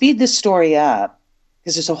 To speed this story up,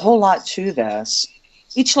 because there's a whole lot to this,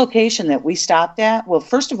 each location that we stopped at, well,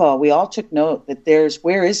 first of all, we all took note that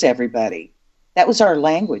where is everybody? That was our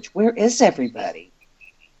language. Where is everybody?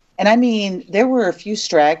 And I mean, there were a few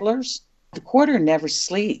stragglers. The quarter never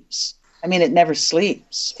sleeps. It never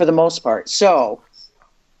sleeps for the most part. So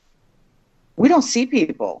we don't see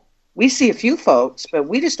people. We see a few folks, but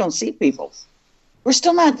we just don't see people. We're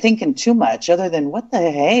still not thinking too much other than what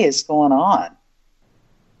the hey is going on.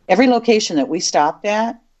 Every location that we stopped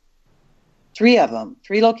at, three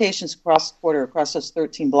locations across the quarter, across those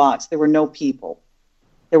 13 blocks, there were no people.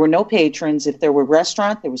 There were no patrons. If there were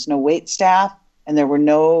restaurant, there was no wait staff. and there were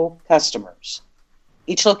no customers.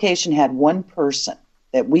 Each location had one person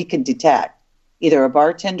that we could detect, either a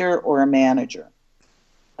bartender or a manager.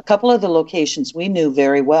 A couple of the locations we knew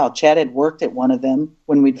very well. Chad had worked at one of them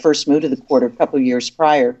when we'd first moved to the Quarter a couple of years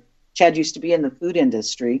prior. Chad used to be in the food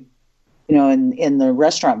industry, in the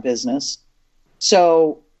restaurant business.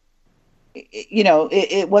 So,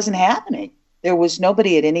 it wasn't happening. There was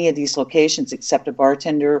nobody at any of these locations except a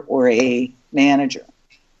bartender or a manager.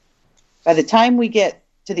 By the time we get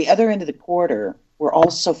to the other end of the Quarter, we're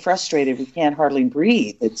all so frustrated we can't hardly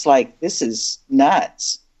breathe. It's like, this is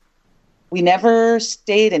nuts. We never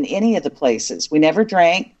stayed in any of the places. We never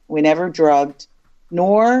drank, we never drugged,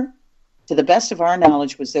 nor, to the best of our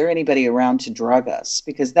knowledge, was there anybody around to drug us,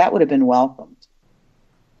 because that would have been welcomed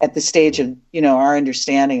at the stage of, our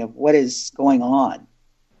understanding of what is going on.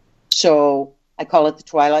 So I call it the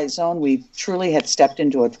Twilight Zone. We truly had stepped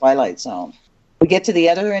into a Twilight Zone. We get to the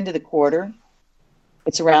other end of the Quarter.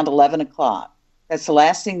 It's around 11 o'clock. That's the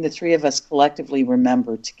last thing the three of us collectively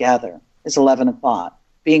remember together is 11 o'clock.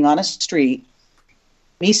 Being on a street,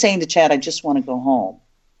 me saying to Chad, I just want to go home.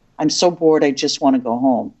 I'm so bored, I just want to go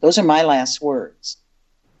home. Those are my last words.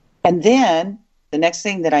 And then the next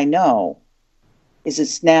thing that I know is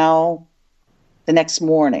it's now the next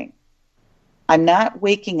morning. I'm not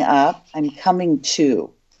waking up, I'm coming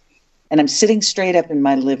to. And I'm sitting straight up in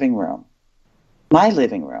my living room. My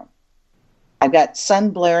living room. I've got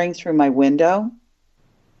sun blaring through my window.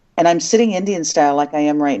 And I'm sitting Indian style like I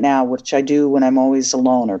am right now, which I do when I'm always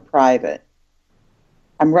alone or private.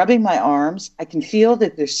 I'm rubbing my arms. I can feel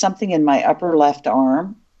that there's something in my upper left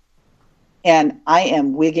arm. And I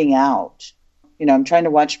am wigging out. I'm trying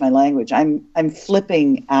to watch my language. I'm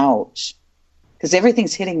flipping out because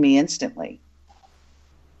everything's hitting me instantly.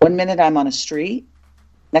 1 minute I'm on a street.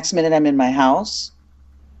 Next minute I'm in my house.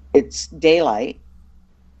 It's daylight.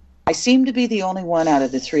 I seem to be the only one out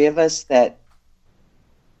of the three of us that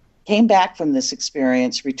came back from this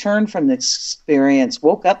experience, returned from this experience,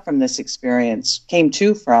 woke up from this experience, came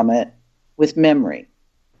to from it with memory.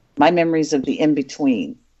 My memories of the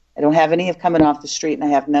in-between. I don't have any of coming off the street and I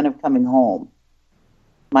have none of coming home.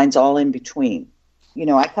 Mine's all in between.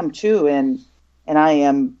 I come to and I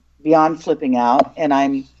am beyond flipping out, and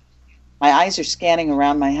my eyes are scanning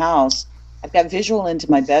around my house. I've got visual into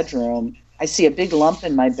my bedroom. I see a big lump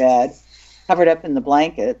in my bed, covered up in the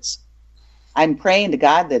blankets. I'm praying to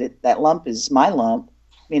God that that lump is my lump,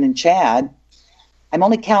 meaning Chad. I'm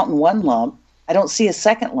only counting one lump. I don't see a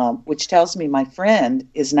second lump, which tells me my friend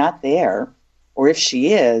is not there, or if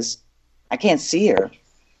she is, I can't see her.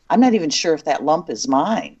 I'm not even sure if that lump is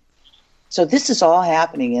mine. So this is all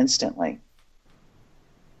happening instantly.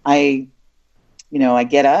 I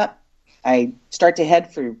get up, I start to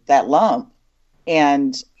head for that lump,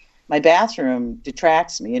 and my bathroom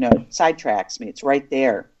detracts me, sidetracks me. It's right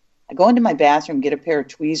there. I go into my bathroom, get a pair of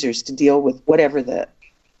tweezers to deal with whatever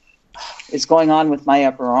is going on with my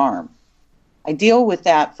upper arm. I deal with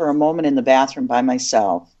that for a moment in the bathroom by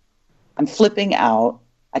myself. I'm flipping out.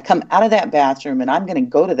 I come out of that bathroom and I'm going to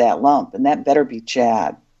go to that lump, and that better be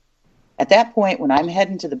Chad. At that point, when I'm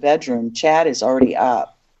heading to the bedroom, Chad is already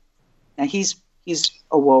up. Now he's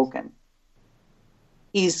awoken.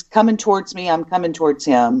 He's coming towards me. I'm coming towards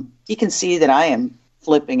him. He can see that I am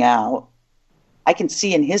flipping out. I can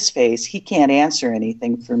see in his face he can't answer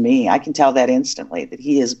anything for me. I can tell that instantly, that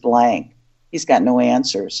he is blank. He's got no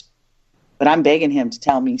answers. But I'm begging him to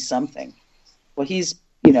tell me something. Well, he's,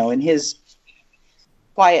 in his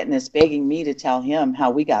quietness, begging me to tell him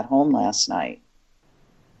how we got home last night.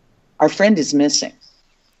 Our friend is missing.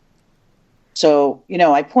 So,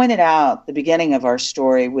 I pointed out the beginning of our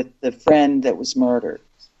story with the friend that was murdered,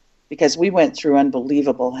 because we went through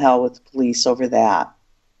unbelievable hell with the police over that.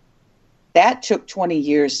 That took 20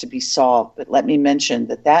 years to be solved, but let me mention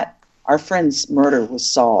that our friend's murder was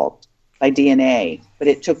solved by DNA, but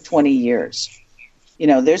it took 20 years.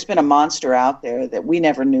 There's been a monster out there that we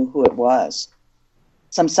never knew who it was.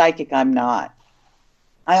 Some psychic, I'm not.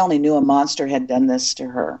 I only knew a monster had done this to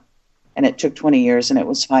her, and it took 20 years, and it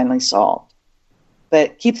was finally solved.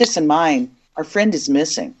 But keep this in mind, our friend is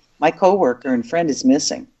missing. My coworker and friend is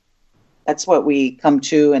missing. That's what we come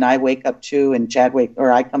to, and I wake up to, and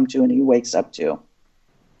I come to and he wakes up to.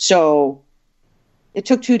 So it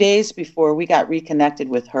took 2 days before we got reconnected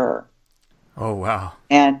with her. Oh, wow.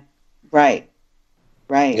 And right.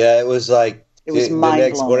 Yeah, it was like it was the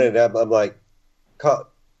next mind-blowing. morning I'm like, call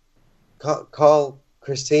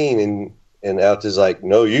Christine, and Alta's like,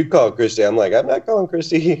 no, you call Christine. I'm like, I'm not calling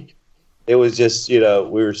Christine. It was just, we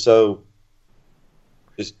were so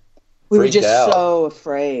just We were just out. so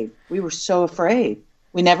afraid. We were so afraid.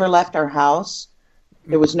 We never left our house.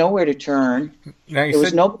 There was nowhere to turn. There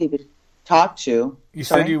was nobody to talk to. You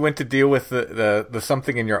said you went to deal with the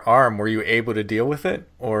something in your arm. Were you able to deal with it,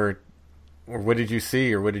 or what did you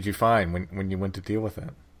see, or what did you find when you went to deal with it?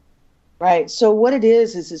 Right. So what it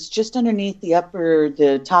is it's just underneath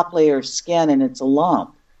the top layer of skin, and it's a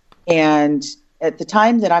lump. And at the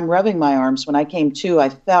time that I'm rubbing my arms, when I came to, I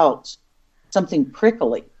felt something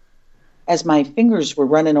prickly as my fingers were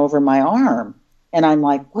running over my arm. And I'm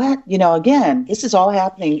like, what? Again, this is all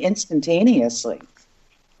happening instantaneously.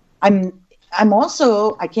 I'm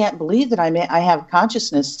also, I can't believe that I have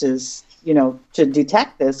consciousness to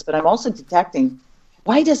detect this, but I'm also detecting,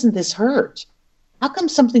 why doesn't this hurt? How come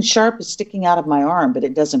something sharp is sticking out of my arm, but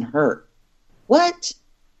it doesn't hurt? What?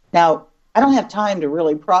 Now, I don't have time to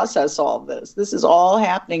really process all of this. This is all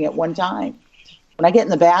happening at one time. When I get in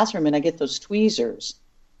the bathroom and I get those tweezers,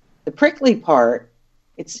 the prickly part,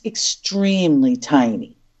 it's extremely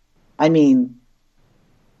tiny. I mean,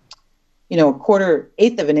 a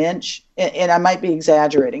eighth of an inch, and I might be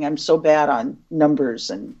exaggerating. I'm so bad on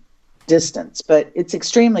numbers and distance, but it's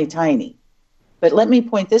extremely tiny. But let me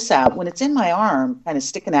point this out. When it's in my arm, kind of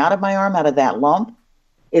sticking out of my arm, out of that lump,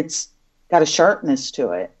 it's got a sharpness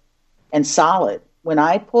to it and solid. When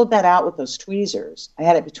I pulled that out with those tweezers, I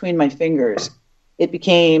had it between my fingers. It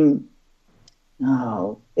became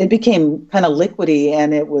kind of liquidy,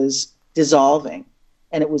 and it was dissolving,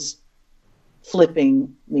 and it was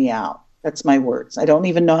flipping me out. That's my words. I don't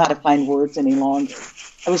even know how to find words any longer.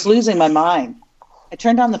 I was losing my mind. I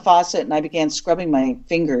turned on the faucet and I began scrubbing my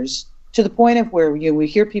fingers to the point of where we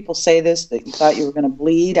hear people say this, that you thought you were going to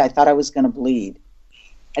bleed. I thought I was going to bleed.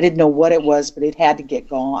 I didn't know what it was, but it had to get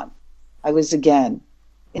gone. I was, again,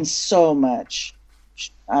 in so much.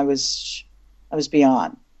 I was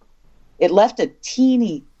beyond. It left a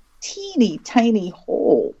teeny, tiny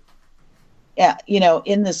hole,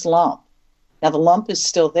 in this lump. Now, the lump is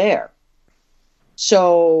still there.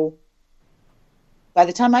 So by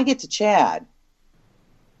the time I get to Chad,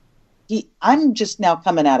 I'm just now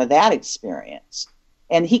coming out of that experience.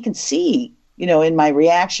 And he can see, in my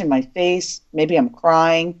reaction, my face, maybe I'm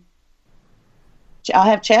crying. I'll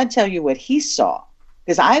have Chad tell you what he saw,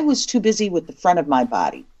 because I was too busy with the front of my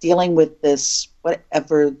body, dealing with this,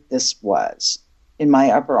 whatever this was, in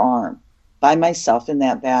my upper arm, by myself in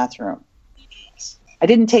that bathroom. I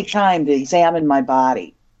didn't take time to examine my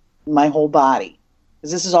body, my whole body,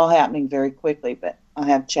 because this is all happening very quickly, but I'll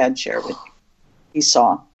have Chad share with you. He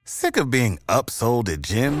saw. Sick of being upsold at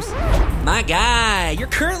gyms? My guy, you're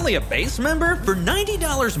currently a base member? For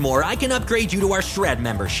 $90 more, I can upgrade you to our Shred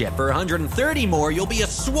membership. For $130 more, you'll be a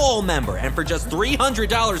Swole member. And for just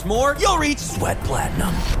 $300 more, you'll reach Sweat Platinum.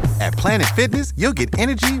 At Planet Fitness, you'll get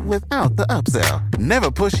energy without the upsell. Never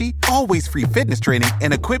pushy, always free fitness training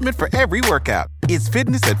and equipment for every workout. It's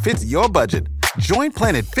fitness that fits your budget. Join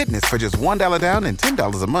Planet Fitness for just $1 down and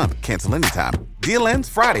 $10 a month. Cancel anytime. Deal ends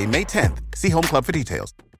Friday, May 10th. See Home Club for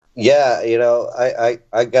details. Yeah,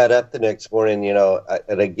 I got up the next morning,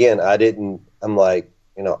 and again, I'm like,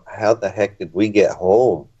 how the heck did we get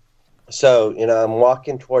home? So, I'm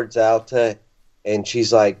walking towards Alta, and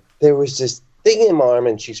she's like, there was this thing in my arm,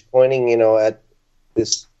 and she's pointing, at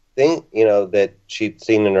this thing, that she'd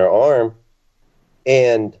seen in her arm.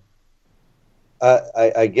 And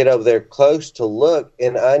I get over there close to look,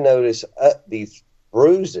 and I notice these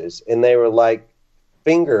bruises, and they were like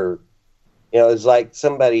finger. It's like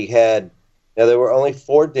somebody had, there were only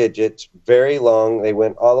 4 digits, very long. They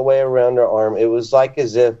went all the way around her arm. It was like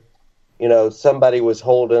as if, somebody was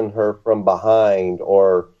holding her from behind,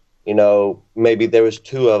 or, maybe there was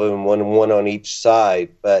 2 of them, one on each side.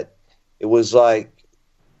 But it was like,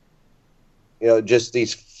 just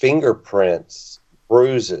these fingerprints,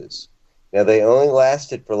 bruises. They only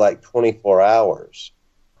lasted for like 24 hours.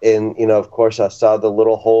 And, of course, I saw the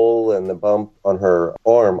little hole and the bump on her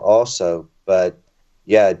arm also. But,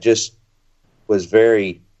 yeah, it just was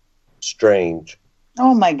very strange.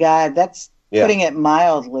 Oh, my God. That's putting it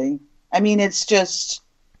mildly. I mean, it's just,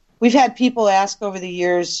 we've had people ask over the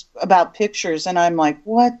years about pictures, and I'm like,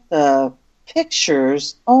 what the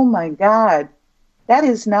pictures? Oh, my God. That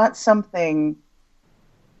is not something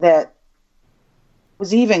that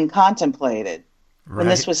was even contemplated when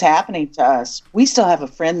this was happening to us. We still have a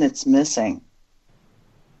friend that's missing.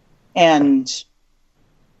 And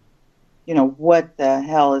what the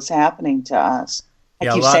hell is happening to us? I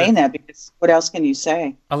keep saying that because what else can you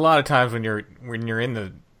say? A lot of times when you're in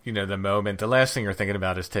the the moment, the last thing you're thinking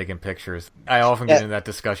about is taking pictures. I often get into that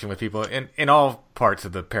discussion with people in all parts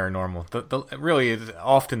of the paranormal. The really is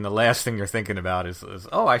often the last thing you're thinking about is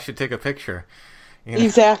I should take a picture.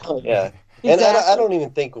 Exactly. Yeah. And Exactly. I don't even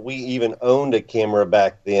think we even owned a camera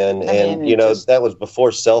back then. I And, mean, that was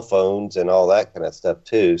before cell phones and all that kind of stuff,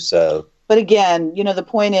 too. So, but again, the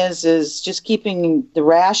point is just keeping the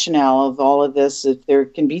rationale of all of this, if there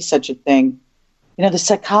can be such a thing. The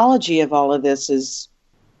psychology of all of this is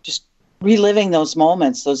just reliving those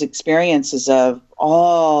moments, those experiences of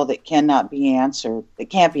all that cannot be answered,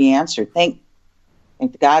 that can't be answered. Thank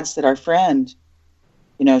the gods that our friend,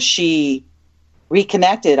 she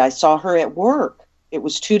reconnected. I saw her at work. It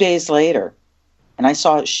was 2 days later. And I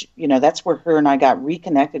saw, that's where her and I got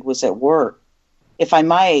reconnected, was at work. If I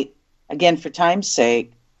might, again, for time's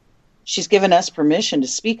sake, she's given us permission to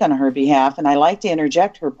speak on her behalf. And I like to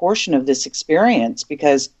interject her portion of this experience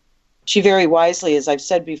because she very wisely, as I've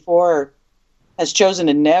said before, has chosen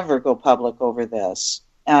to never go public over this.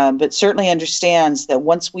 But certainly understands that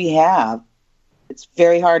once we have, it's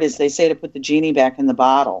very hard, as they say, to put the genie back in the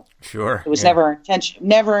bottle. Sure. It was never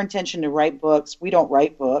our intention to write books. We don't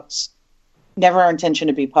write books. Never our intention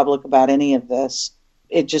to be public about any of this.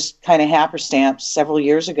 It just kind of happenstance several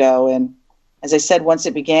years ago. And as I said, once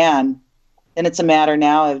it began, then it's a matter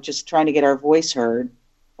now of just trying to get our voice heard,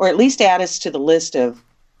 or at least add us to the list of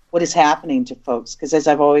what is happening to folks. Because as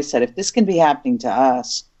I've always said, if this can be happening to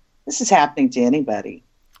us, this is happening to anybody,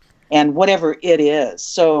 and whatever it is.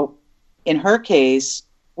 So in her case,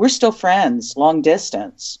 we're still friends, long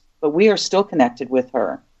distance, but we are still connected with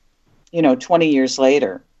her, 20 years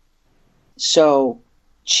later. So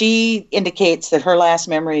she indicates that her last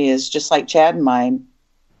memory is just like Chad and mine,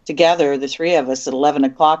 together, the three of us at 11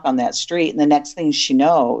 o'clock on that street. And the next thing she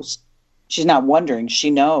knows, she's not wondering,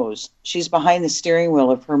 she knows, she's behind the steering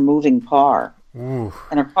wheel of her moving car. Ooh.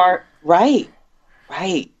 And her car, right.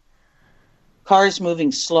 Car is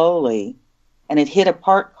moving slowly, and it hit a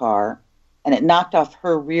parked car, and it knocked off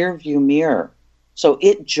her rear view mirror. So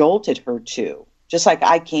it jolted her too, just like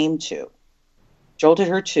I came to. Jolted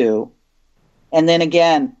her too. And then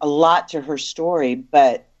again, a lot to her story,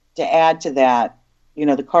 but to add to that,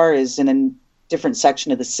 the car is in a different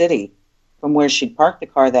section of the city from where she'd parked the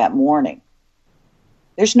car that morning.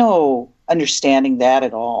 There's no understanding that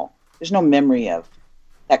at all. There's no memory of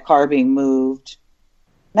that car being moved.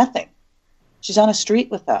 Nothing. She's on a street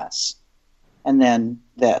with us. And then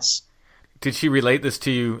this. Did she relate this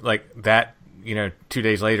to you like that, 2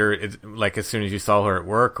 days later, like as soon as you saw her at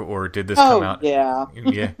work, or did this come out? Yeah.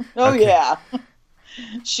 Yeah. Oh, Okay. yeah.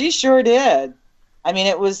 She sure did. I mean,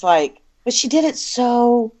 it was like, but she did it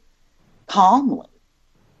so calmly.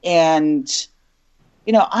 And,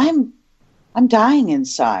 I'm dying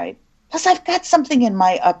inside. Plus, I've got something in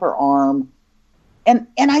my upper arm. And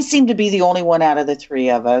I seem to be the only one out of the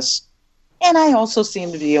three of us. And I also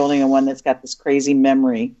seem to be the only one that's got this crazy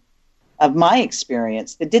memory of my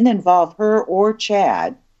experience that didn't involve her or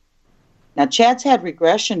Chad. Now, Chad's had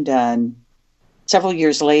regression done several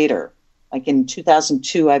years later, like in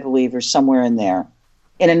 2002, I believe, or somewhere in there,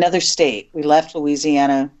 in another state. We left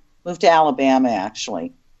Louisiana, moved to Alabama,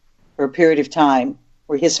 actually, for a period of time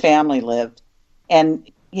where his family lived, and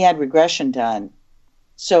he had regression done.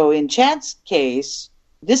 So in Chad's case,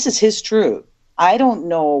 this is his truth. I don't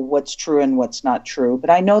know what's true and what's not true,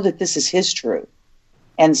 but I know that this is his truth.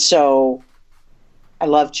 And so I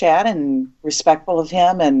love Chad and respectful of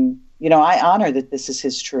him, and, I honor that this is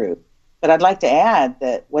his truth. But I'd like to add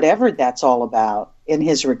that whatever that's all about in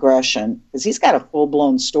his regression, because he's got a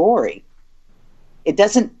full-blown story, it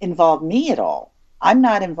doesn't involve me at all. I'm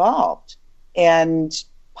not involved. And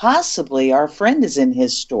possibly our friend is in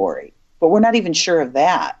his story, but we're not even sure of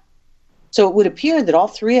that. So it would appear that all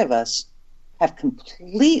three of us have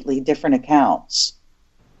completely different accounts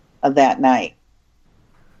of that night.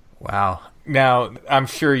 Wow. Now, I'm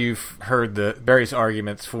sure you've heard the various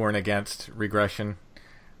arguments for and against regression.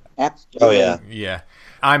 Absolutely. Oh, yeah. Yeah.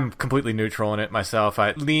 I'm completely neutral in it myself.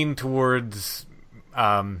 I lean towards,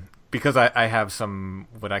 because I have some,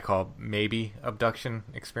 what I call maybe abduction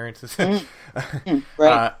experiences.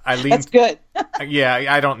 Right. I lean, that's good. Yeah,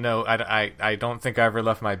 I don't know. I don't think I ever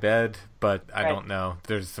left my bed, but I don't know.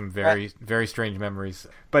 There's some very, very strange memories.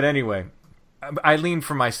 But anyway, I lean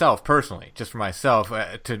for myself personally, just for myself,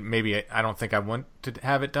 to maybe I don't think I want to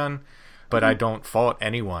have it done, but I don't fault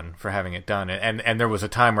anyone for having it done. And there was a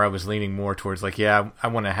time where I was leaning more towards like, yeah, I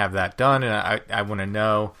want to have that done, and I want to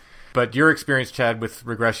know. But your experience, Chad, with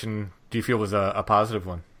regression, do you feel was a positive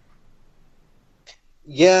one?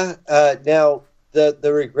 Yeah. Now, the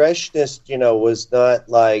regressionist, was not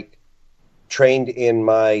like trained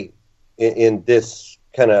in this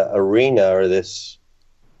kind of arena or this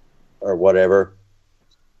or whatever.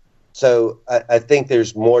 So I think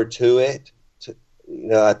there's more to it.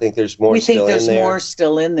 I think there's more. We think there's more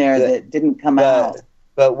still in there that didn't come out.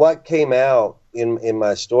 but what came out in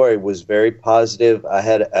my story was very positive. I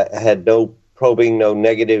had no probing, no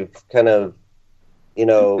negative kind of,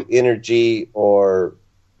 energy, or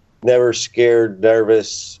never scared,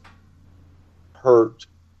 nervous, hurt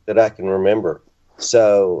that I can remember.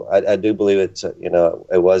 So I do believe it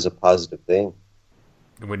was a positive thing.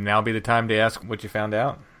 Would now be the time to ask what you found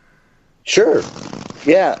out? Sure.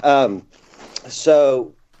 Yeah.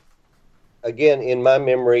 So again, in my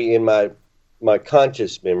memory, in my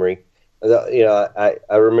conscious memory,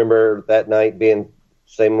 I remember that night being the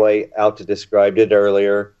same way Alta described it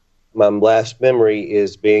earlier. My last memory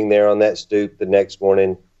is being there on that stoop the next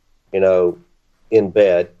morning, in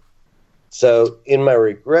bed. So in my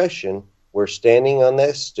regression, we're standing on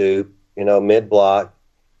that stoop, mid-block,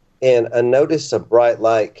 and I noticed a bright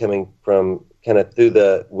light coming from kind of through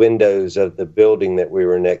the windows of the building that we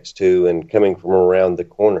were next to and coming from around the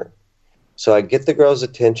corner. So I get the girl's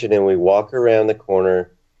attention and we walk around the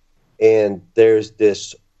corner, and there's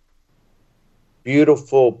this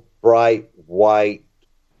beautiful, bright, white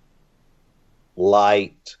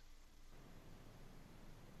light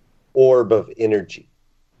orb of energy.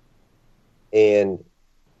 And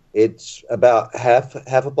it's about half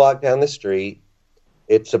a block down the street.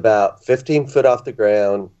 It's about 15 foot off the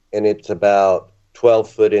ground, and it's about 12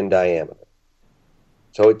 foot in diameter.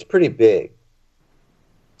 So it's pretty big.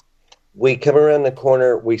 We come around the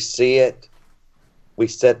corner, we see it. We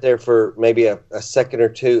sit there for maybe a second or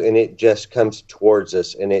two, and it just comes towards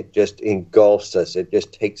us, and it just engulfs us. It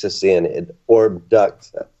just takes us in. It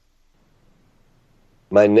abducts us.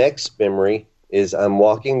 My next memory is I'm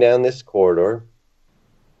walking down this corridor.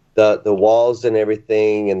 The walls and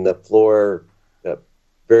everything, and the floor,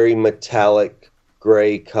 very metallic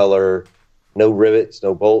gray color, no rivets,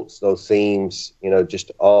 no bolts, no seams,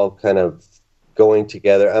 just all kind of going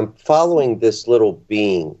together. I'm following this little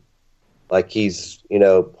being like he's,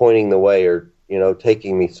 pointing the way or,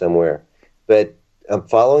 taking me somewhere. But I'm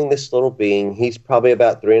following this little being. He's probably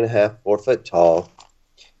about 3.5, 4 foot tall,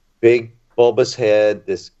 big bulbous head,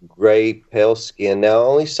 this gray pale skin. Now I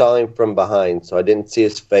only saw him from behind, so I didn't see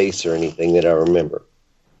his face or anything that I remember.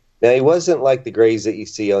 Now he wasn't like the grays that you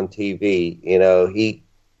see on TV.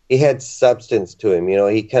 He had substance to him.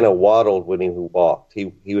 He kind of waddled when he walked.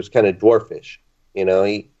 He was kind of dwarfish.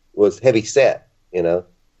 He was heavy set.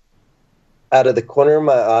 Out of the corner of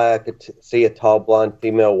my eye, I could see a tall blonde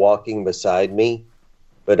female walking beside me,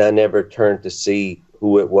 but I never turned to see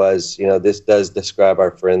who it was. This does describe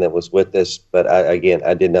our friend that was with us, but I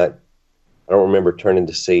don't remember turning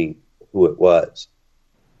to see who it was.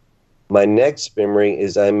 My next memory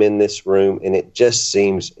is I'm in this room, and it just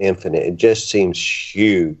seems infinite. It just seems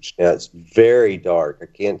huge. Now, it's very dark. I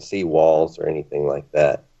can't see walls or anything like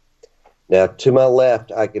that. Now, to my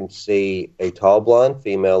left, I can see a tall blonde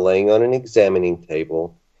female laying on an examining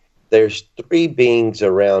table. There's 3 beings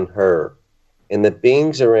around her, and the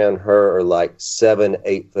beings around her are like 7,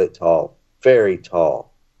 8 foot tall, very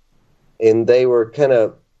tall. And they were kind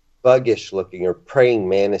of buggish looking, or praying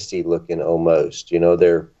mantis-y looking almost.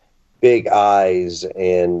 Their big eyes,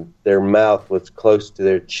 and their mouth was close to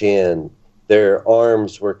their chin. Their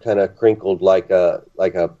arms were kind of crinkled like a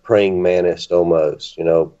praying mantis almost,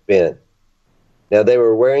 bent. Now, they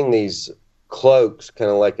were wearing these cloaks,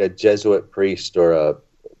 kind of like a Jesuit priest or a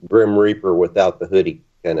Grim Reaper without the hoodie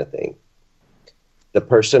kind of thing. The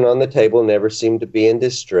person on the table never seemed to be in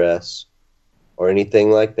distress or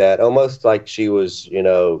anything like that, almost like she was,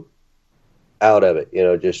 out of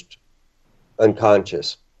it, just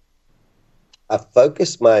unconscious. I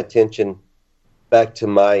focused my attention back to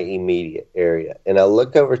my immediate area, and I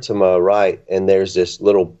look over to my right, and there's this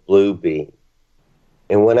little blue being.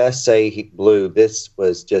 And when I say blue, this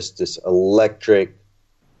was just this electric,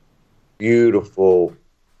 beautiful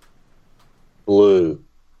blue.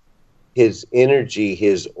 His energy,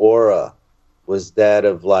 his aura was that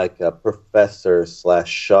of like a professor /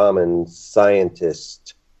 shaman,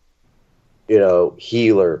 scientist,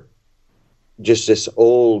 healer. Just this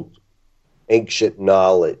old, ancient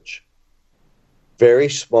knowledge. Very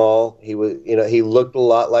small. He was, he looked a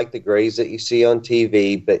lot like the grays that you see on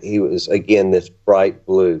TV, but he was, again, this bright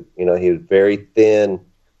blue. He was very thin,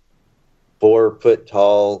 4 foot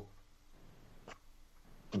tall,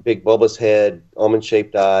 big bulbous head,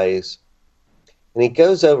 almond-shaped eyes. And he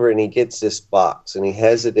goes over and he gets this box, and he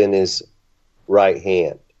has it in his right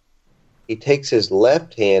hand. He takes his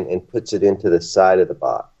left hand and puts it into the side of the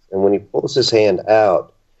box. And when he pulls his hand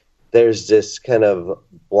out, there's this kind of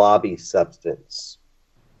blobby substance,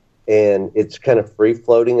 and it's kind of free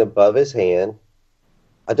floating above his hand.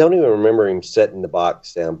 I don't even remember him setting the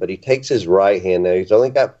box down, but he takes his right hand. Now, he's only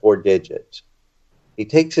got 4 digits. he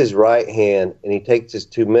takes his right hand and he takes his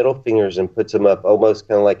two middle fingers and puts them up almost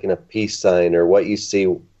kind of like in a peace sign, or what you see,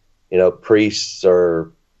 priests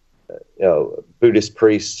or, Buddhist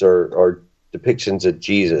priests or depictions of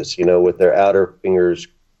Jesus, with their outer fingers,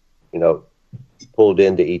 pulled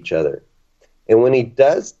into each other. And when he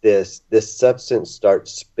does this substance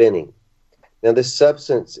starts spinning. Now, this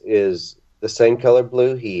substance is the same color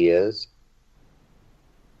blue he is,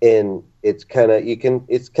 and it's kind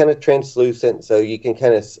of translucent, so you can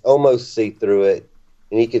kind of almost see through it,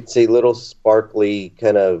 and you can see little sparkly,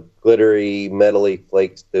 kind of glittery, metally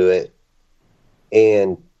flakes through it.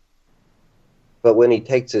 But when he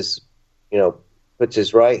takes his, puts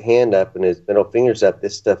his right hand up and his middle fingers up,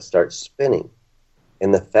 this stuff starts spinning.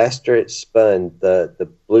 And the faster it's spun, the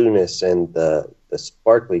blueness and the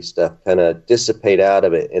sparkly stuff kind of dissipate out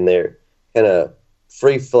of it, and they're kind of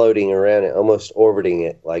free floating around it, almost orbiting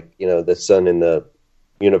it, like, the sun and the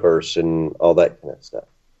universe and all that kind of stuff.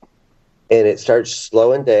 And it starts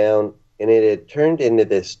slowing down, and it had turned into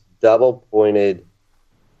this double-pointed,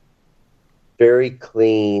 very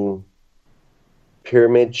clean,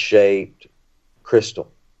 pyramid-shaped crystal.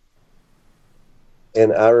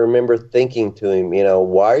 And I remember thinking to him,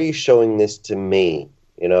 why are you showing this to me?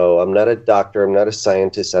 I'm not a doctor. I'm not a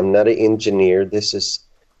scientist. I'm not an engineer. This is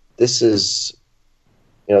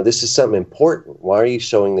something important. Why are you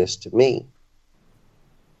showing this to me?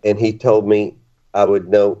 And he told me I would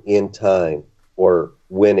know in time, or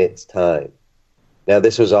when it's time. Now,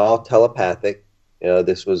 this was all telepathic.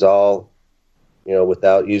 This was all,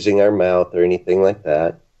 without using our mouth or anything like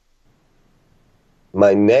that.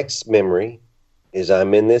 My next memory is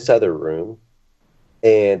I'm in this other room,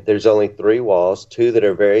 and there's only 3 walls, 2 that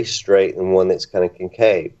are very straight and 1 that's kind of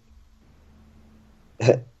concave.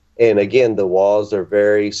 And again, the walls are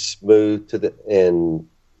very smooth and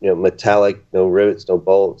metallic, no rivets, no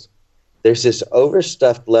bolts. There's this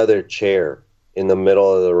overstuffed leather chair in the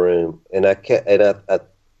middle of the room, and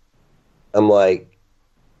I'm like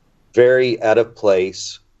very out of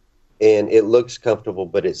place, and it looks comfortable,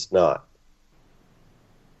 but it's not.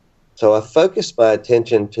 So I focused my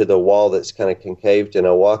attention to the wall that's kind of concaved, and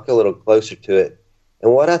I walk a little closer to it.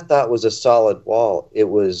 And what I thought was a solid wall,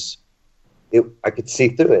 I could see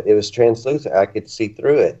through it. It was translucent. I could see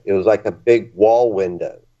through it. It was like a big wall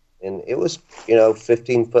window. And it was,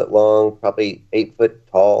 15 foot long, probably 8 foot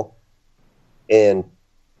tall. And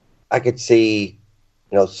I could see,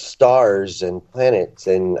 stars and planets,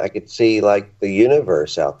 and I could see like the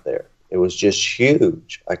universe out there. It was just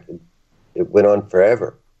huge. It went on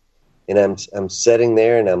forever. And I'm sitting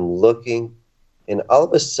there and I'm looking, and all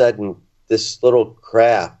of a sudden this little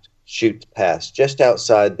craft shoots past just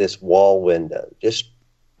outside this wall window.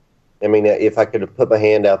 If I could have put my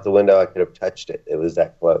hand out the window, I could have touched it. It was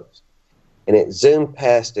that close. And it zoomed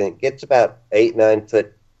past, and it gets about 8-9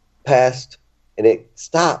 foot past, and it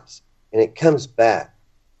stops, and it comes back.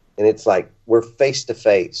 And it's like we're face to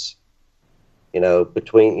face,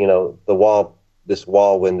 between, the wall, this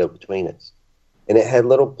wall window between us. And it had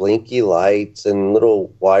little blinky lights and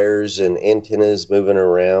little wires and antennas moving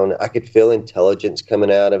around. I could feel intelligence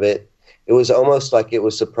coming out of it. It was almost like it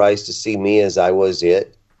was surprised to see me as I was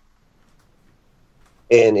it.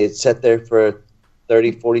 And it sat there for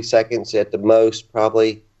 30, 40 seconds at the most,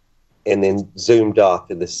 probably, and then zoomed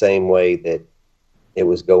off in the same way that it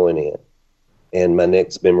was going in. And my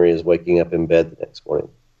next memory is waking up in bed the next morning.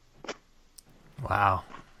 Wow.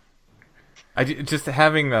 Just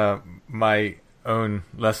having my own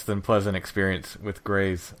less than pleasant experience with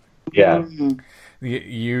Greys. Yeah.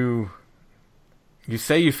 You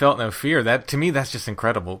say you felt no fear. That, to me, that's just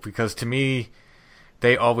incredible, because to me,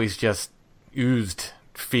 they always just oozed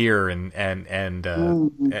fear and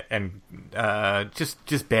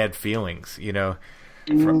just bad feelings,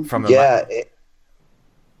 from the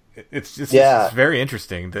it's very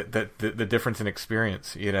interesting that the difference in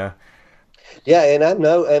experience, Yeah, and I'm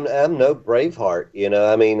no Braveheart,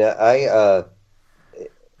 I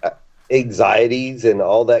anxieties and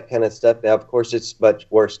all that kind of stuff. Now, of course, it's much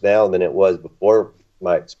worse now than it was before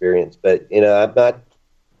my experience, but I'm not.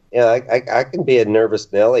 I can be a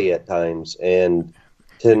nervous Nelly at times, and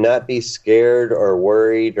to not be scared or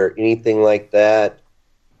worried or anything like that.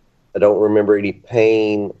 I don't remember any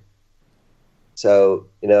pain. So,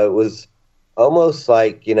 it was almost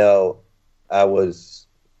like, I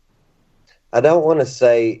don't want to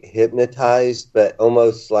say hypnotized, but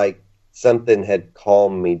almost like something had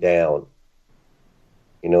calmed me down.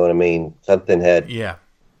 You know what I mean? Something had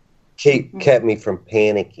kept me from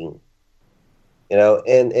panicking.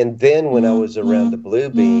 And then when I was around the blue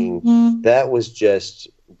being, that was just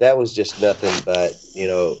nothing but,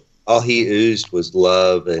 all he oozed was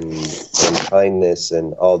love and kindness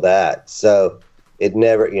and all that. So it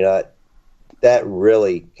never, that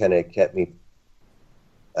really kind of kept me,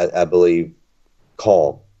 I believe,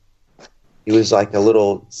 calm. He was like a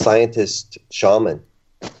little scientist shaman,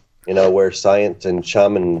 where science and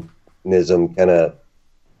shamanism kind of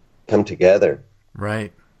come together.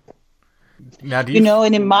 Right. Now,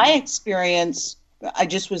 and in my experience, I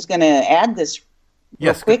just was going to add this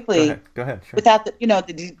real quickly. Go ahead. Sure. Without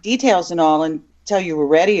the details and all, until you were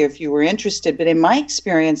ready or if you were interested. But in my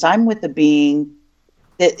experience, I'm with a being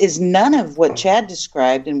that is none of what Chad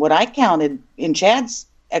described, and what I counted in Chad's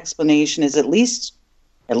explanation is at least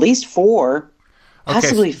 4,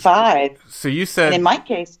 possibly 5. So you said, and in my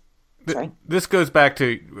case, this goes back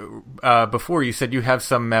to before you said you have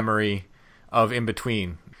some memory of in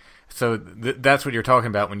between. So that's what you're talking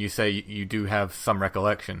about when you say you do have some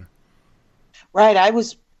recollection. Right. I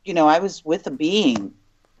was with a being.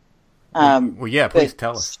 Well, yeah, please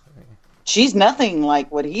tell us. She's nothing like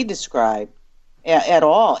what he described at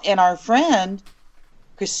all. And our friend,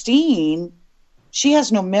 Christine, she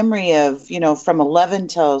has no memory of, from 11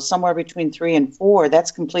 till somewhere between 3 and 4.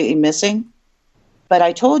 That's completely missing. But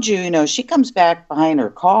I told you, she comes back behind her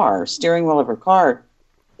car, steering wheel of her car.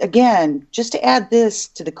 Again, just to add this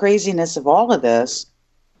to the craziness of all of this,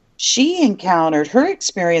 she encountered her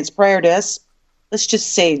experience prior to us, let's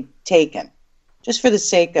just say taken, just for the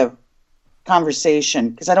sake of conversation,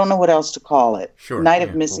 because I don't know what else to call it. Sure, night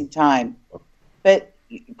of missing time. But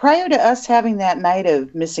prior to us having that night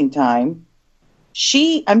of missing time,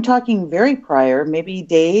 I'm talking very prior, maybe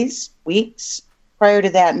days, weeks prior to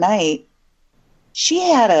that night, she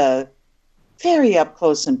had a very up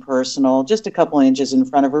close and personal, just a couple inches in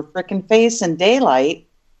front of her frickin' face in daylight,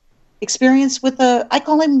 experience with I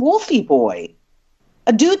call him Wolfie Boy,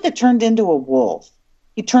 a dude that turned into a wolf.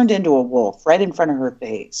 He turned into a wolf right in front of her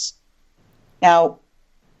face. Now,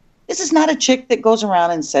 this is not a chick that goes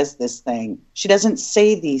around and says this thing. She doesn't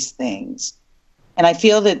say these things. And I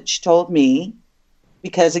feel that she told me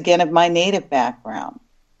because, again, of my native background.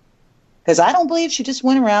 Because I don't believe she just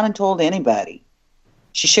went around and told anybody.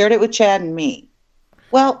 She shared it with Chad and me.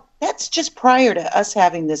 Well, that's just prior to us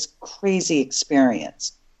having this crazy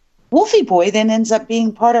experience. Wolfie Boy then ends up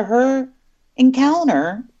being part of her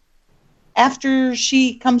encounter after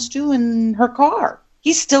she comes to in her car.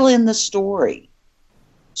 He's still in the story.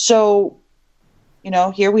 So,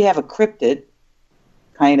 here we have a cryptid,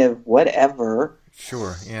 kind of whatever.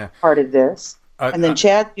 Sure, yeah. Part of this. And then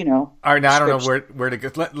Chad, All right, now I don't know where to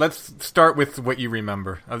go. Let's start with what you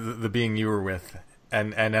remember of the being you were with.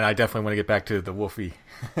 And then I definitely want to get back to the Wolfie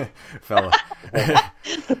fella.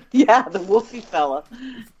 Yeah, the Wolfie fella.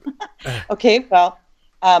 Okay, well,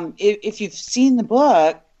 if you've seen the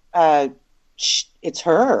book, it's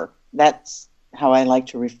her. That's how I like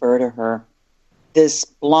to refer to her. This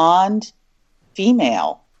blonde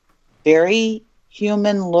female, very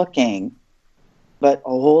human looking, but a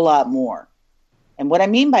whole lot more. And what I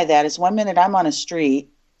mean by that is one minute I'm on a street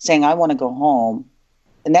saying I want to go home.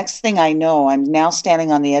 The next thing I know, I'm now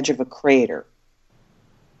standing on the edge of a crater.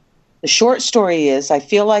 The short story is, I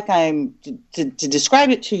feel like to describe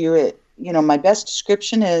it to you, my best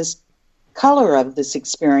description is color of this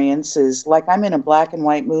experience is like I'm in a black and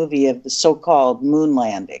white movie of the so-called moon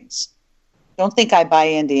landings. Don't think I buy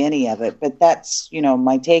into any of it, but that's,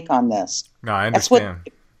 my take on this. No, I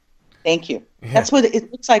understand. Thank you. Yeah. That's what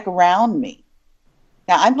it looks like around me.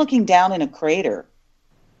 Now, I'm looking down in a crater.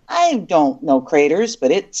 I don't know craters,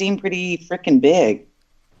 but it seemed pretty freaking big.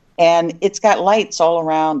 And it's got lights all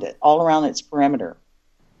around it, all around its perimeter.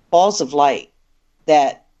 Balls of light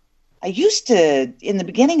that I used to, in the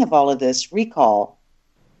beginning of all of this, recall.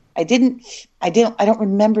 I don't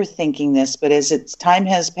remember thinking this, but as time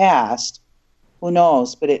has passed, who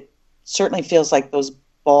knows? But it certainly feels like those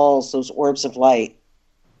balls, those orbs of light,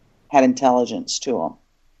 had intelligence to them.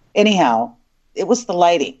 Anyhow, it was the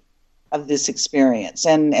lighting of this experience.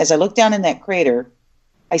 And as I look down in that crater,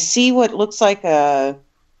 I see what looks like a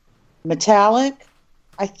metallic,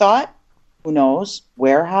 I thought, who knows,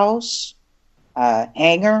 warehouse,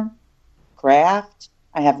 hangar, craft.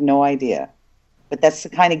 I have no idea. But that's to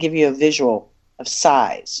kind of give you a visual of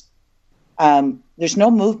size. There's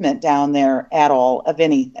no movement down there at all of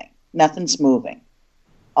anything. Nothing's moving.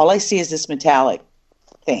 All I see is this metallic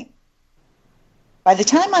thing. By the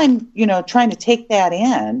time I'm, trying to take that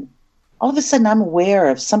in, all of a sudden I'm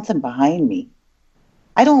aware of something behind me.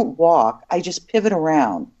 I don't walk. I just pivot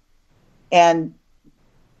around. And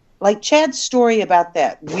like Chad's story about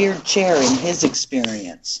that weird chair in his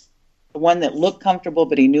experience, the one that looked comfortable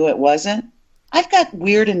but he knew it wasn't, I've got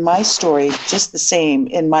weird in my story just the same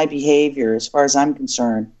in my behavior as far as I'm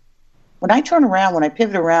concerned. When I turn around, when I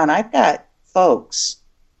pivot around, I've got folks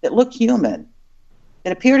that look human,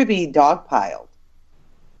 that appear to be dogpiled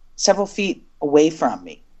several feet away from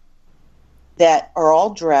me, that are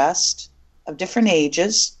all dressed of different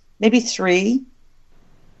ages, maybe 3.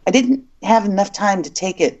 I didn't have enough time to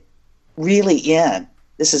take it really in.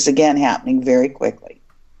 This is, again, happening very quickly.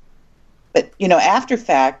 But, after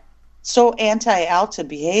fact, so anti-Alta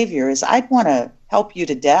behavior is I'd want to help you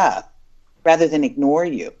to death rather than ignore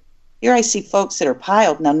you. Here I see folks that are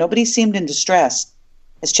piled. Now, nobody seemed in distress.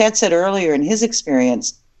 As Chad said earlier, in his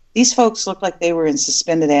experience, these folks looked like they were in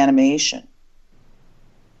suspended animation.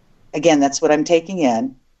 Again, that's what I'm taking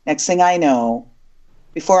in. Next thing I know,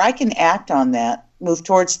 before I can act on that, move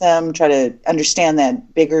towards them, try to understand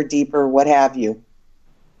that bigger, deeper, what have you,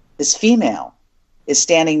 this female is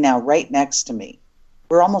standing now right next to me.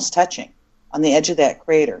 We're almost touching on the edge of that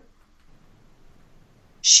crater.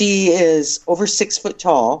 She is over 6 foot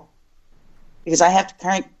tall because I have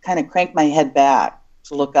to kind of crank my head back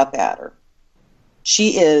to look up at her.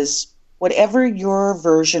 She is whatever your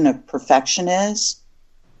version of perfection is,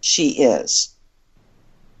 she is.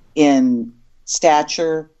 In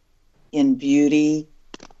stature, in beauty,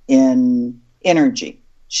 in energy.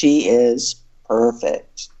 She is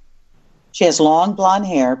perfect. She has long blonde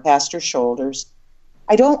hair past her shoulders.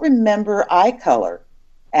 I don't remember eye color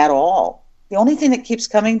at all. The only thing that keeps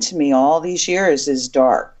coming to me all these years is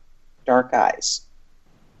dark eyes.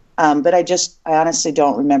 But I honestly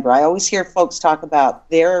don't remember. I always hear folks talk about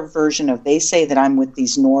their version of, they say that I'm with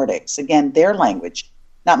these Nordics. Again, their language,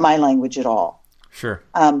 not my language at all. Sure.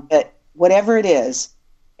 But whatever it is,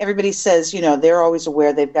 everybody says, they're always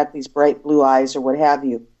aware they've got these bright blue eyes or what have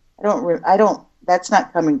you. That's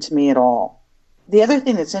not coming to me at all. The other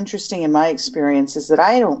thing that's interesting in my experience is that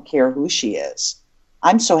I don't care who she is.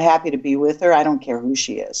 I'm so happy to be with her. I don't care who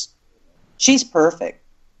she is. She's perfect.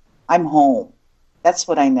 I'm home. That's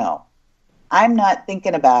what I know. I'm not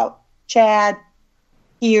thinking about Chad,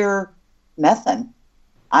 here, nothing.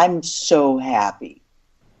 I'm so happy.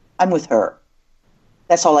 I'm with her.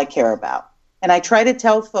 That's all I care about. And I try to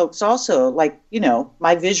tell folks also,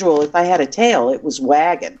 my visual, if I had a tail, it was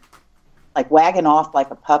wagging off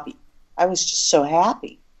like a puppy. I was just so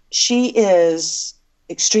happy. She is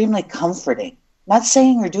extremely comforting, not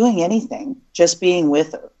saying or doing anything, just being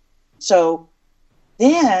with her. So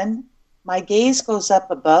then my gaze goes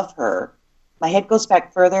up above her, my head goes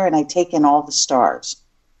back further, and I take in all the stars.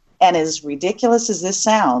 And as ridiculous as this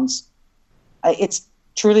sounds, it's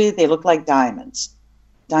truly, they look like diamonds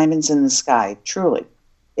in the sky, truly.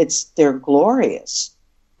 They're glorious.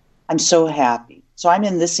 I'm so happy. So I'm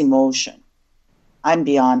in this emotion. I'm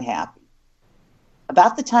beyond happy.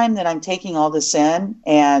 About the time that I'm taking all this in,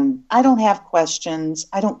 and I don't have questions,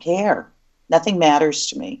 I don't care. Nothing matters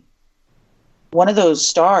to me. One of those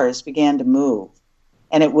stars began to move,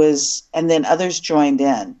 and then others joined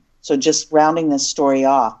in. So just rounding this story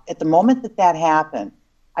off, at the moment that happened,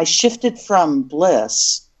 I shifted from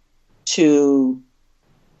bliss to,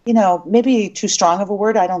 maybe too strong of a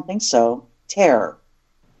word, I don't think so, terror.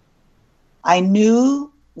 I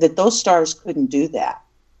knew that those stars couldn't do that.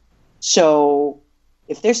 So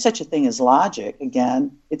if there's such a thing as logic,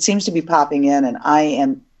 again, it seems to be popping in, and I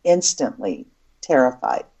am instantly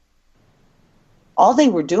terrified. All they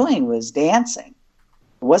were doing was dancing.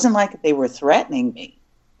 It wasn't like they were threatening me,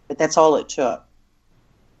 but that's all it took.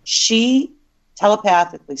 She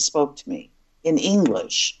telepathically spoke to me in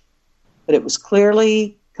English, but it was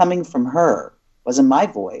clearly coming from her. It wasn't my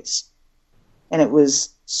voice. And it was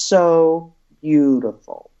so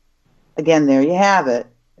beautiful. Again, there you have it.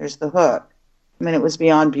 There's the hook. It was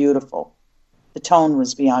beyond beautiful. The tone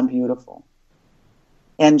was beyond beautiful.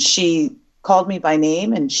 And she called me by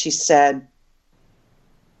name and she said,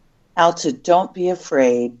 Alta, don't be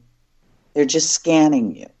afraid. They're just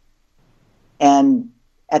scanning you. And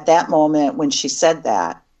at that moment, when she said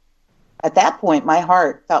that, at that point, my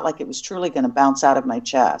heart felt like it was truly going to bounce out of my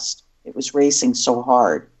chest. It was racing so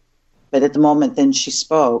hard. But at the moment then she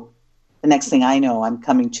spoke, the next thing I know, I'm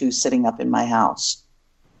coming to sitting up in my house,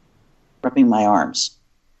 rubbing my arms.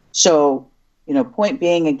 So, point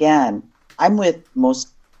being, again, I'm with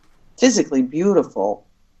most physically beautiful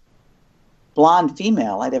blonde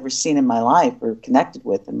female I'd ever seen in my life or connected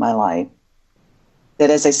with in my life.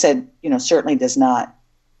 That, as I said, certainly does not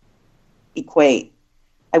equate.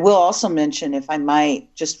 I will also mention, if I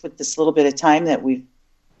might, just with this little bit of time that we've,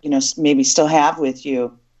 maybe still have with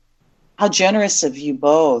you, how generous of you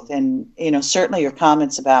both. And, certainly your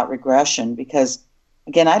comments about regression, because,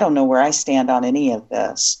 again, I don't know where I stand on any of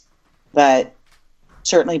this, but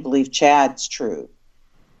certainly believe Chad's true.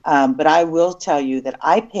 But I will tell you that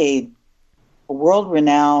I paid a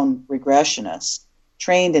world-renowned regressionist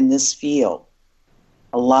trained in this field,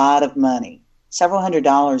 a lot of money, several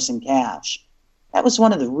 $100s in cash. That was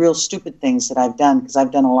one of the real stupid things that I've done, because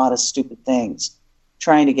I've done a lot of stupid things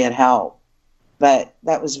trying to get help. But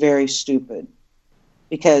that was very stupid,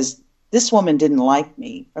 because this woman didn't like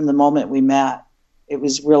me from the moment we met. It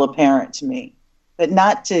was real apparent to me. But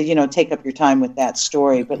not to, take up your time with that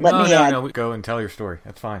story. But let me add. No, go and tell your story.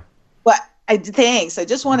 That's fine. Well, thanks. I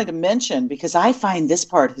just wanted to mention, because I find this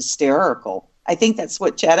part hysterical. I think that's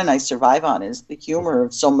what Chad and I survive on, is the humor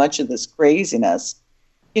of so much of this craziness.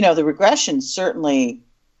 The regression certainly,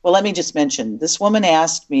 well, let me just mention, this woman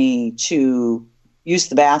asked me to use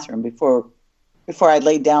the bathroom before I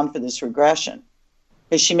laid down for this regression,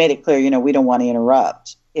 because she made it clear, we don't want to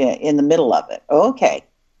interrupt in the middle of it. Okay.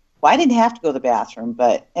 Well, I didn't have to go to the bathroom,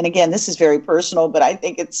 and again, this is very personal, but I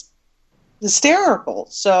think it's hysterical.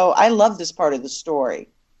 So I love this part of the story.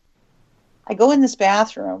 I go in this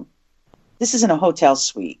bathroom. This is in a hotel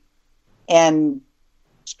suite, and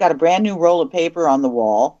she's got a brand new roll of paper on the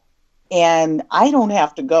wall, and I don't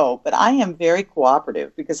have to go, but I am very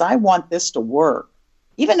cooperative because I want this to work,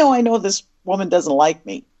 even though I know this woman doesn't like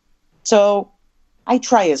me. So I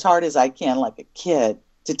try as hard as I can, like a kid,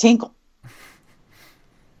 to tinkle.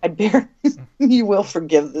 You will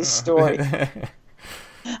forgive this story.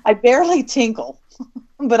 I barely tinkle,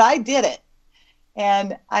 but I did it.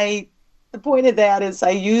 And the point of that is I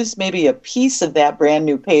used maybe a piece of that brand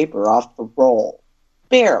new paper off the roll.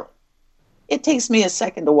 Barely. It takes me a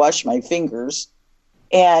second to wash my fingers.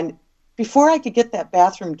 And before I could get that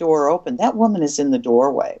bathroom door open, that woman is in the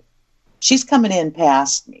doorway. She's coming in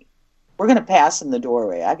past me. We're going to pass in the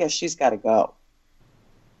doorway. I guess she's got to go.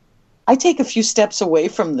 I take a few steps away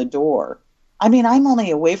from the door. I'm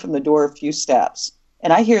only away from the door a few steps.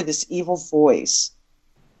 And I hear this evil voice,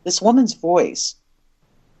 this woman's voice,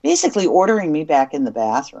 basically ordering me back in the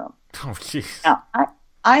bathroom. Oh, jeez. Now,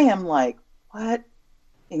 I am like, what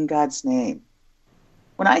in God's name?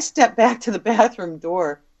 When I step back to the bathroom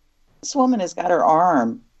door, this woman has got her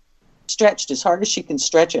arm stretched as hard as she can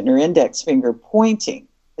stretch it, and her index finger pointing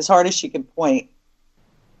as hard as she can point.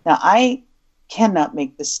 Now, I cannot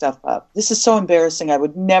make this stuff up. This is so embarrassing. I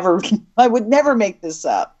would never make this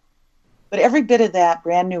up. But every bit of that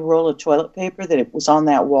brand new roll of toilet paper that it was on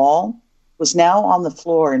that wall was now on the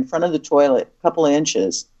floor in front of the toilet, a couple of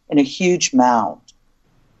inches, in a huge mound.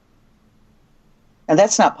 And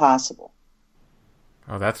that's not possible.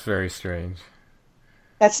 Oh, that's very strange.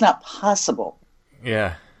 That's not possible.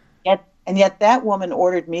 Yeah. Yet that woman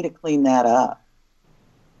ordered me to clean that up.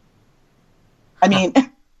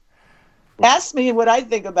 Ask me what I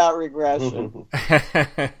think about regression.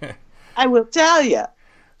 I will tell you.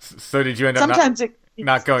 So did you end up not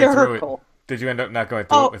going through it? Did you end up not going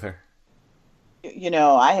through it with her?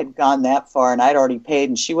 I had gone that far, and I'd already paid,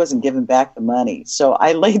 and she wasn't giving back the money. So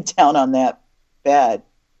I laid down on that bed,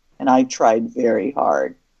 and I tried very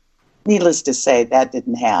hard. Needless to say, that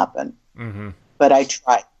didn't happen. Mm-hmm. But I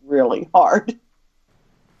tried really hard.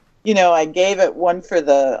 I gave it one for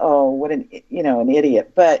the, what an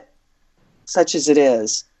idiot. But such as it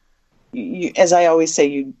is, you, as I always say,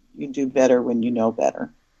 you do better when you know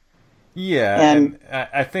better. Yeah, and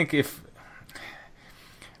I think book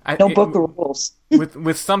of rules.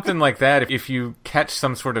 with something like that, if you catch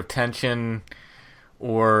some sort of tension,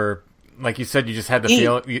 or like you said, you just had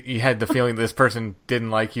you had the feeling that this person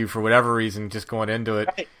didn't like you for whatever reason, just going into it,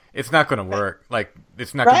 right. It's not going to work. Like,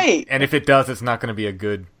 it's not right. And if it does, it's not going to be a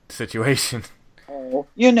good situation.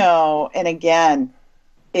 And again,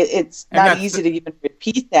 it's not easy to even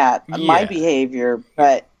repeat that my behavior,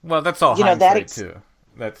 but that's all hindsight too.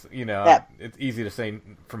 That's it's easy to say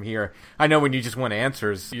from here. I know when you just want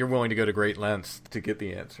answers, you're willing to go to great lengths to get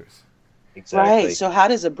the answers. Exactly. Right. So how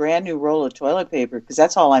does a brand new roll of toilet paper, because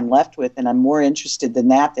that's all I'm left with, and I'm more interested in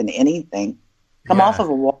that than anything, come off of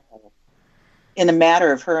a wall in a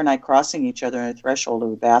matter of her and I crossing each other on the threshold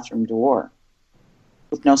of a bathroom door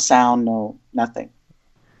with no sound, no nothing.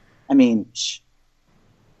 Yes,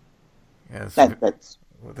 that's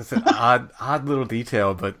an odd little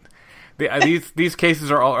detail, but these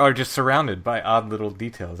cases are just surrounded by odd little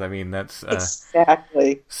details. That's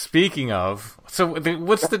exactly. Speaking of,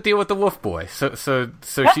 what's the deal with the wolf boy? So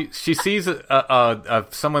she sees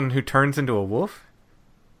someone who turns into a wolf,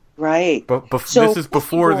 right? But this is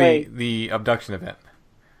before the abduction event,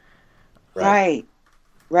 right?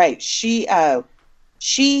 She had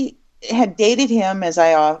dated him, as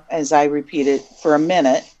I repeated, for a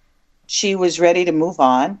minute. She was ready to move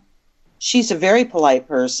on. She's a very polite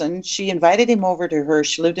person. She invited him over to her.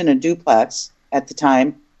 She lived in a duplex at the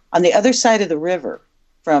time on the other side of the river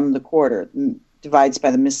from the quarter, divides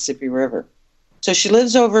by the Mississippi River. So she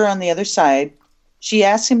lives over on the other side. She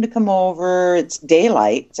asks him to come over. It's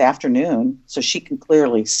daylight. It's afternoon, so she can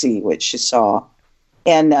clearly see what she saw.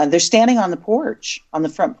 And they're standing on the porch, on the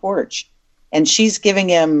front porch. And she's giving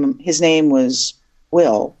him, his name was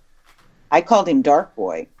Will. I called him Dark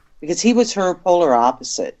Boy because he was her polar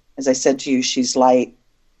opposite. As I said to you, she's light,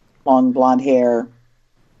 long blonde hair,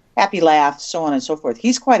 happy laugh, so on and so forth.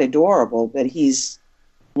 He's quite adorable, but he's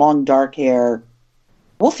long dark hair,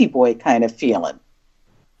 Wolfie Boy kind of feeling.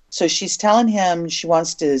 So she's telling him she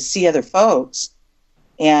wants to see other folks.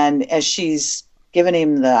 And as she's giving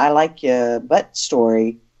him the I like you butt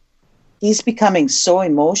story, he's becoming so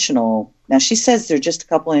emotional. Now, she says they're just a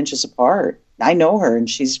couple inches apart. I know her, and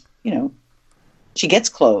she's, she gets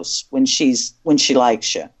close when she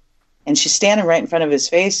likes you. And she's standing right in front of his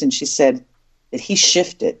face, and she said that he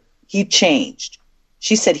shifted. He changed.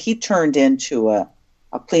 She said he turned into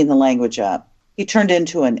I'll clean the language up. He turned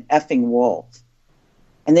into an effing wolf.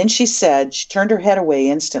 And then she said, she turned her head away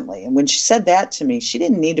instantly. And when she said that to me, she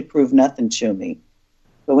didn't need to prove nothing to me.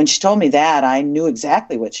 But when she told me that, I knew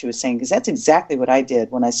exactly what she was saying, because that's exactly what I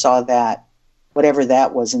did when I saw that, whatever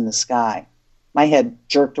that was in the sky. My head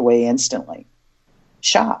jerked away instantly.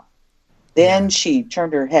 Shocked. Then she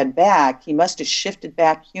turned her head back. He must have shifted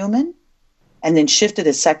back human and then shifted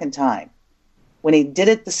a second time. When he did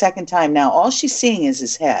it the second time, now all she's seeing is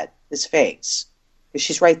his head, his face, because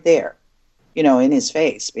she's right there, in his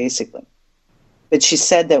face, basically. But she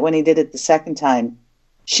said that when he did it the second time,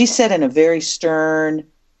 she said in a very stern,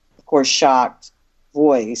 of course, shocked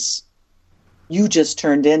voice, you just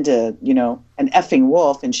turned into, an effing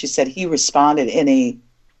wolf. And she said he responded in a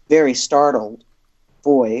very startled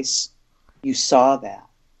voice, you saw that.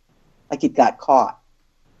 Like he'd got caught.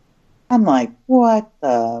 I'm like, what?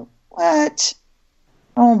 Oh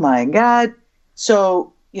my God.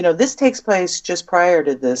 So, this takes place just prior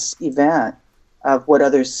to this event of what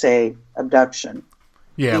others say abduction.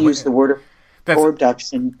 Yeah. We use the word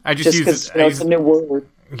abduction. I just use it's a new word.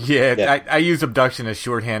 Yeah. I use abduction as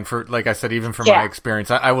shorthand for, like I said, even from my experience.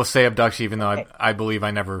 I will say abduction even though I believe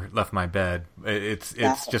I never left my bed. It's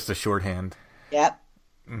just a shorthand. Yep.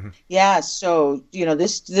 Mm-hmm. Yeah, so,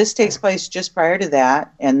 this takes place just prior to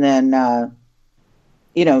that. And then,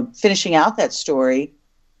 finishing out that story,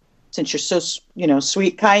 since you're so,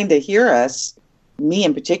 sweet, kind to hear us, me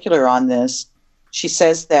in particular on this, she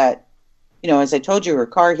says that, as I told you, her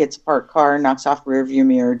car hits a parked car, knocks off a rearview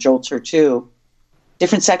mirror, jolts her too.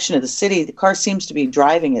 Different section of the city, the car seems to be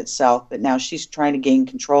driving itself, but now she's trying to gain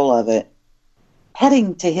control of it,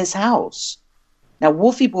 heading to his house. Now,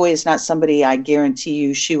 Wolfie Boy is not somebody I guarantee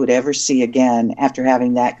you she would ever see again after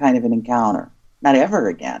having that kind of an encounter. Not ever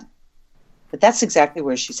again. But that's exactly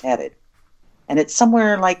where she's headed. And it's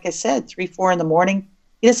somewhere, like I said, 3, 4 in the morning.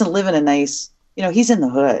 He doesn't live in a nice, he's in the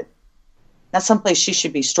hood. Not someplace she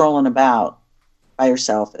should be strolling about by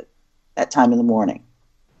herself at that time of the morning.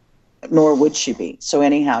 Nor would she be. So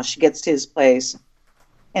anyhow, she gets to his place.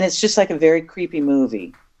 And it's just like a very creepy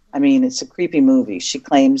movie. I mean, it's a creepy movie. She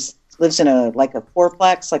claims lives in a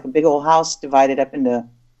fourplex, like a big old house divided up into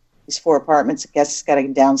these 4 apartments. I guess it's got a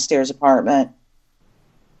downstairs apartment.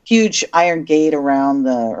 Huge iron gate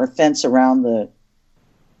fence around the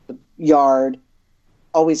yard.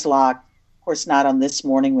 Always locked. Of course, not on this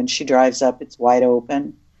morning when she drives up. It's wide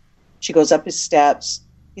open. She goes up his steps.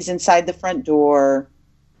 He's inside the front door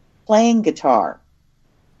playing guitar.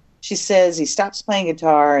 She says he stops playing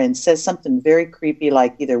guitar and says something very creepy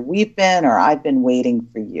like either we've been or I've been waiting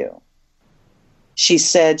for you. She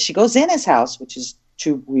said she goes in his house, which is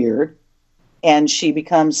too weird, and she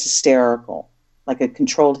becomes hysterical, like a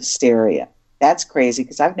controlled hysteria. That's crazy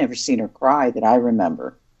because I've never seen her cry that I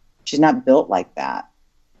remember. She's not built like that.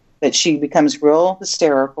 But she becomes real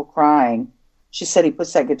hysterical, crying. She said he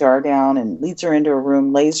puts that guitar down and leads her into a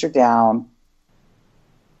room, lays her down.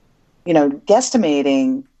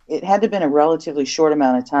 Guesstimating, it had to have been a relatively short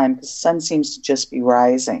amount of time because the sun seems to just be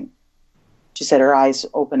rising. She said her eyes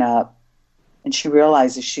open up and she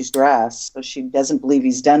realizes she's dressed, so she doesn't believe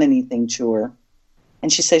he's done anything to her.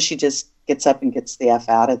 And she says she just gets up and gets the F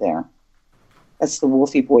out of there. That's the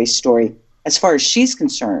Wolfie Boy story. As far as she's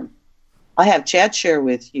concerned, I have Chad share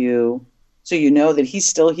with you so you know that he's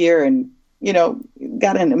still here and,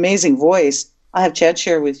 got an amazing voice. I have Chad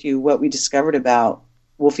share with you what we discovered about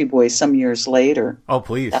Wolfie Boy some years later. Oh,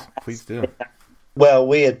 please. Please do. Well,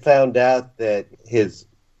 we had found out that his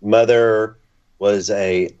mother was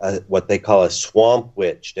a what they call a swamp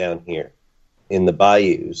witch down here in the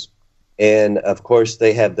bayous. And, of course,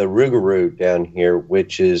 they have the Rougarou down here,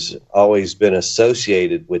 which has always been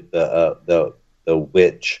associated with the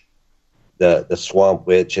witch, the swamp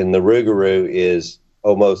witch. And the Rougarou is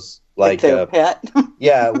almost like their pet.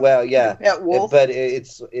 Yeah, well, yeah, pet wolf. But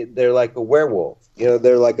they're like a werewolf. You know,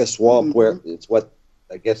 they're like a swamp It's what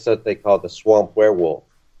I guess that they call the swamp werewolf.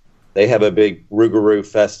 They have a big Rougarou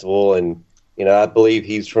festival, and I believe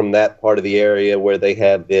he's from that part of the area where they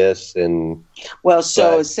have this. And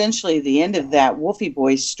essentially, the end of that Wolfie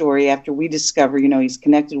Boy story, after we discover, he's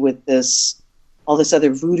connected with all this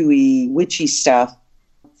other voodoo-y, witchy stuff.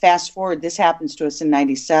 Fast forward, this happens to us in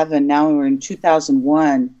 97. Now we're in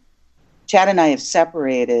 2001. Chad and I have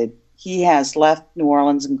separated. He has left New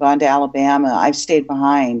Orleans and gone to Alabama. I've stayed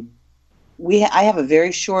behind. I have a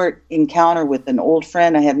very short encounter with an old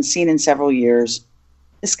friend I haven't seen in several years.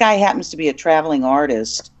 This guy happens to be a traveling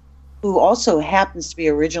artist who also happens to be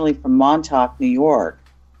originally from Montauk, New York.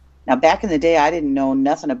 Now, back in the day, I didn't know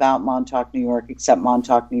nothing about Montauk, New York, except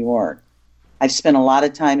Montauk, New York. I've spent a lot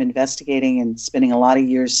of time investigating and spending a lot of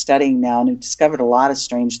years studying now, and have discovered a lot of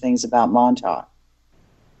strange things about Montauk.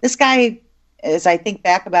 This guy, as I think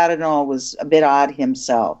back about it all, was a bit odd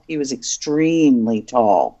himself. He was extremely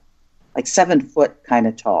tall, like 7 foot kind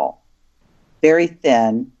of tall, very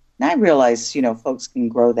thin. And I realize, folks can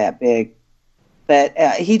grow that big. But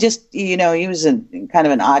he just, he was kind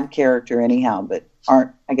of an odd character anyhow, but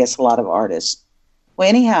aren't, I guess, a lot of artists. Well,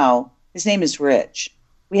 anyhow, his name is Rich.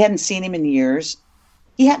 We hadn't seen him in years.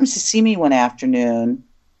 He happens to see me one afternoon,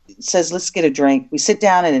 says, let's get a drink. We sit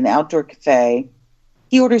down at an outdoor cafe.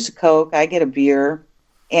 He orders a Coke, I get a beer,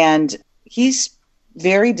 and he's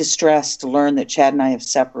very distressed to learn that Chad and I have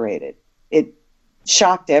separated. It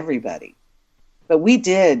shocked everybody. But we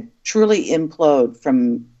did truly implode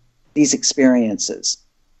from these experiences.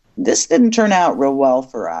 This didn't turn out real well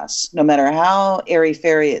for us, no matter how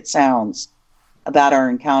airy-fairy it sounds about our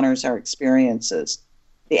encounters, our experiences.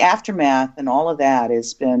 The aftermath and all of that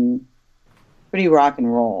has been pretty rock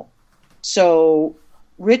and roll. So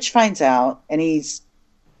Rich finds out, and he's,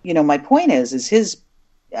 my point is his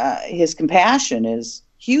compassion is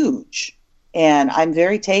huge. And I'm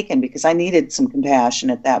very taken because I needed some compassion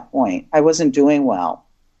at that point. I wasn't doing well.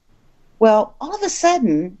 Well, all of a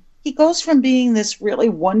sudden, he goes from being this really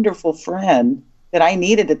wonderful friend that I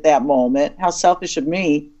needed at that moment, how selfish of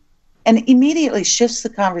me, and immediately shifts the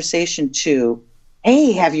conversation to,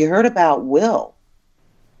 hey, have you heard about Will?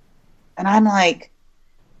 And I'm like,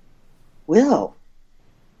 Will?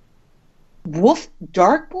 Wolf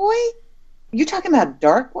Dark Boy? You're talking about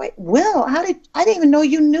Dark Boy? Will, I didn't even know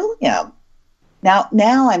you knew him. Now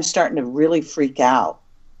I'm starting to really freak out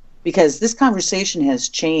because this conversation has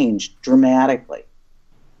changed dramatically.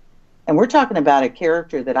 And we're talking about a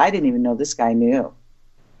character that I didn't even know this guy knew.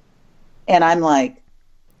 And I'm like,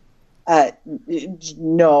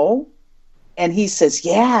 no. And he says,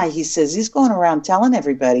 yeah. He says, he's gone around telling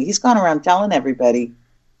everybody. He's got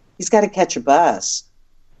to catch a bus.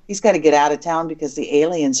 He's got to get out of town because the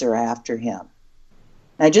aliens are after him.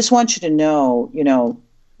 And I just want you to know,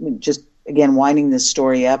 just again, winding this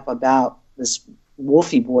story up about this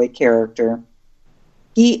Wolfie Boy character.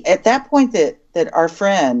 He, at that point that our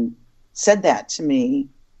friend said that to me,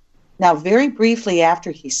 now very briefly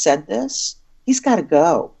after he said this, he's got to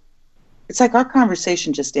go. It's like our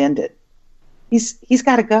conversation just ended. He's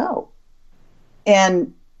got to go.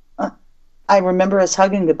 And I remember us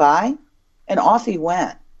hugging goodbye, and off he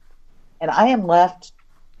went. And I am left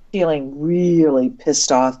feeling really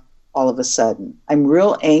pissed off all of a sudden. I'm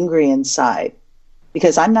real angry inside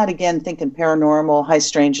because I'm not, again, thinking paranormal, high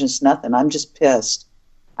strangeness, nothing. I'm just pissed.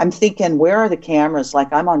 I'm thinking, where are the cameras?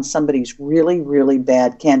 Like I'm on somebody's really, really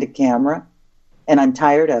bad candid camera, and I'm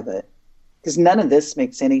tired of it because none of this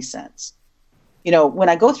makes any sense. When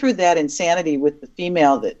I go through that insanity with the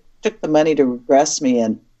female that took the money to regress me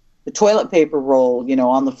and the toilet paper roll,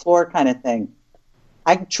 on the floor kind of thing,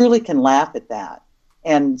 I truly can laugh at that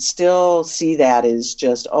and still see that as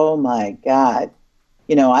just, oh my God,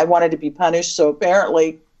 I wanted to be punished. So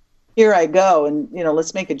apparently here I go and,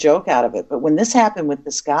 let's make a joke out of it. But when this happened with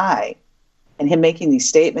this guy and him making these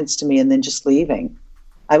statements to me and then just leaving,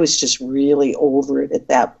 I was just really over it at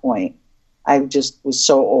that point. I just was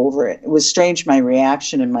so over it. It was strange, my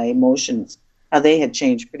reaction and my emotions, how they had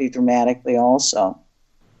changed pretty dramatically also.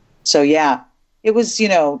 So yeah, it was,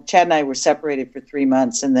 Chad and I were separated for 3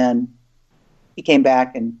 months, and then he came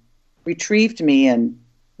back and retrieved me and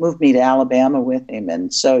moved me to Alabama with him.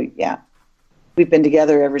 And so, yeah, we've been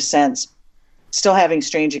together ever since, still having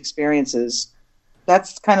strange experiences.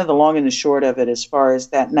 That's kind of the long and the short of it as far as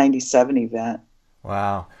that 97 event.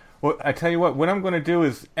 Wow. Well, I tell you what I'm going to do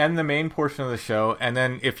is end the main portion of the show, and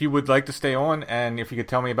then if you would like to stay on, and if you could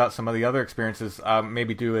tell me about some of the other experiences,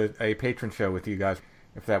 maybe do a patron show with you guys,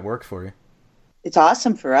 if that works for you. It's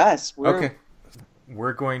awesome for us. Okay.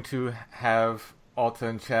 We're going to have Alta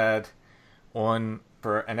and Chad on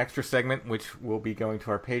for an extra segment, which will be going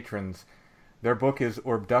to our patrons. Their book is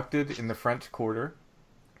Abducted in the French Quarter.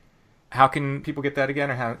 How can people get that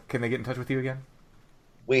again, or how can they get in touch with you again?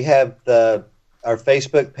 We have our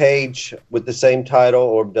Facebook page with the same title,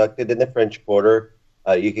 or Abducted in the French Quarter.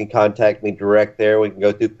 You can contact me direct there. We can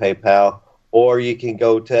go through PayPal, or you can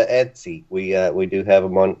go to Etsy. We do have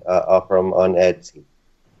them on offer them on Etsy.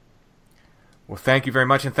 Well, thank you very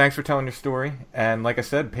much, and thanks for telling your story. And like I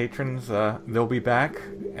said, patrons, they'll be back,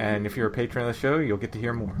 and if you're a patron of the show, you'll get to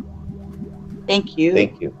hear more. Thank you.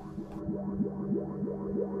 Thank you.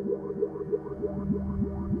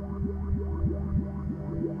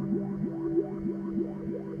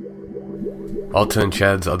 Alta and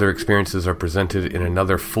Chad's other experiences are presented in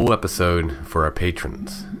another full episode for our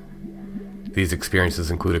patrons. These experiences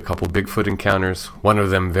include a couple Bigfoot encounters, one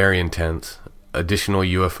of them very intense, additional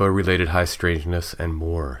UFO-related high strangeness, and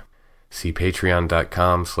more. See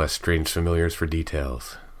patreon.com/strangefamiliars for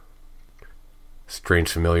details. Strange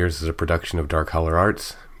Familiars is a production of Dark Holler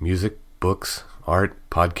Arts, music, books, art,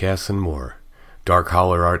 podcasts, and more.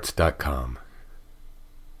 darkhollerarts.com.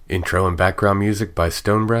 Intro and background music by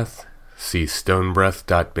Stonebreath. See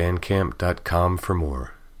stonebreath.bandcamp.com for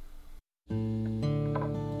more.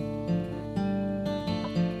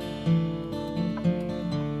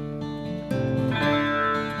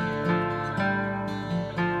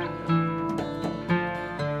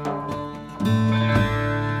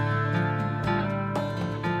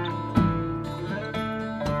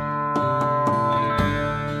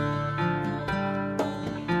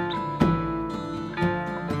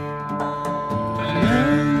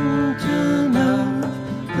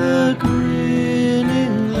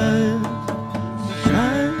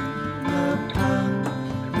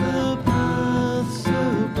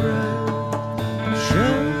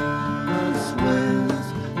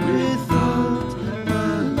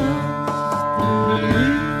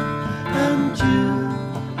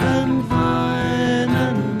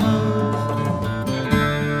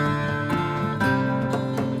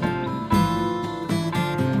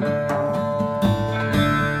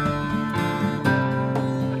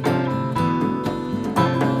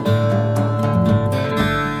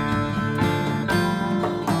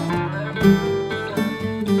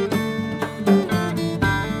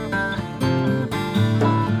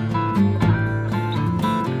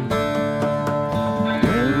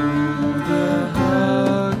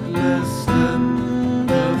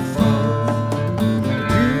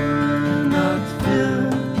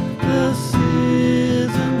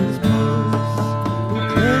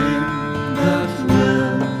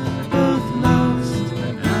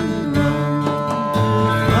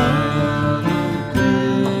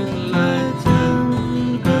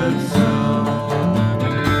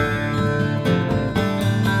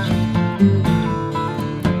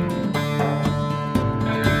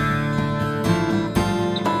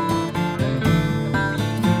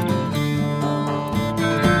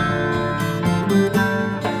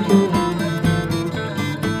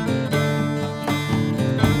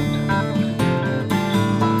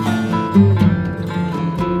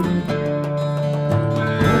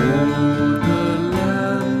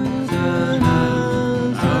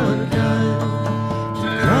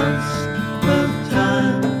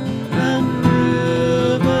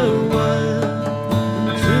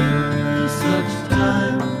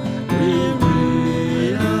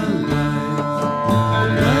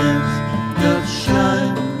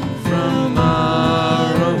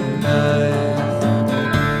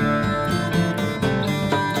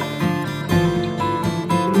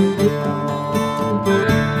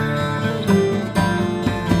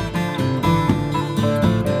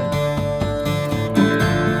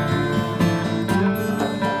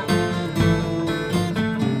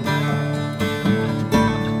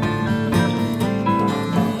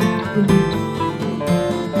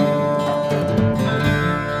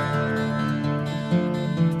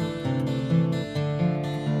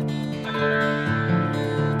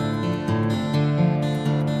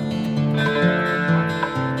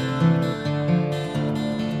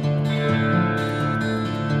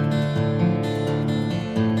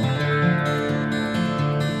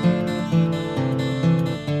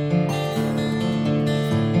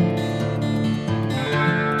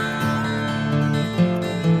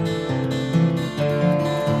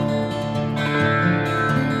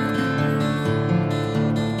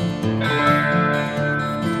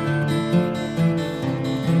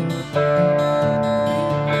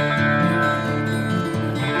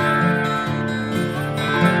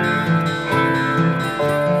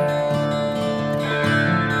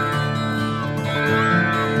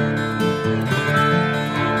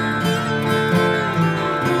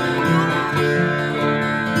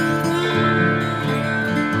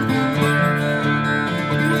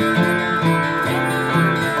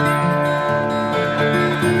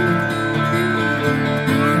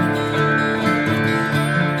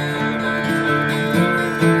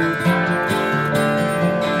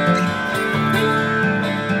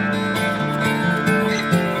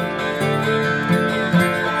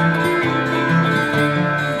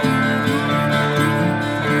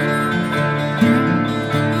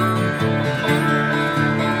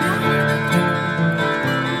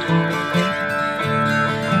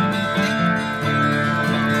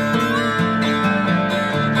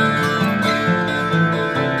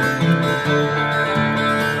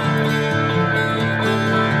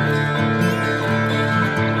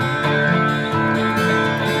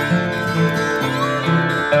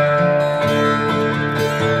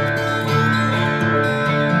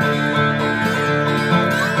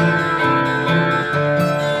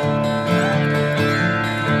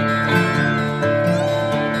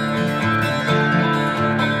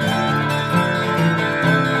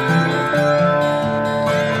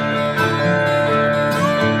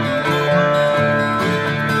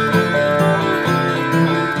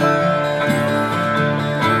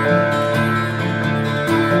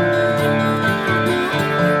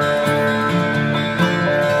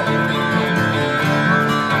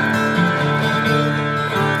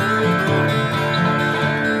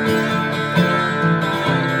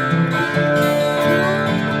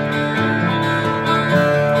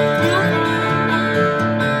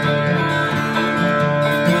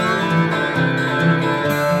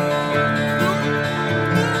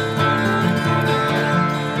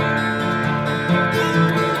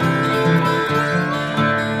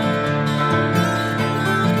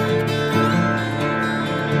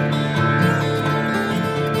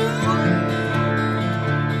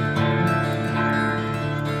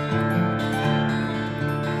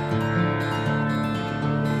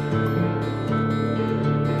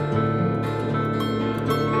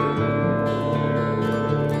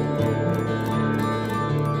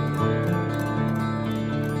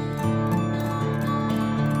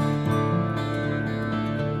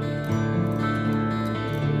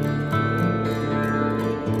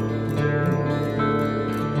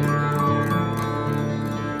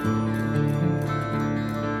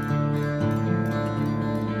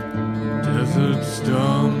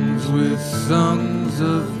 with songs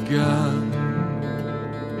of God.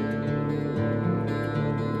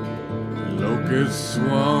 Locusts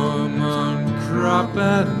swarm on crop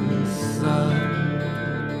and sun.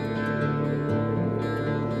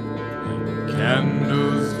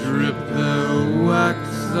 Candles drip their wax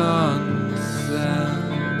on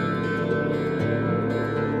sand.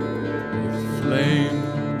 With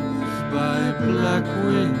flames by black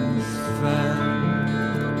wings fanned.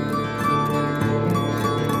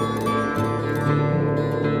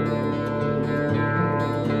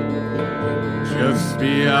 Just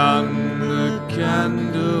beyond the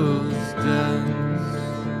candles dance,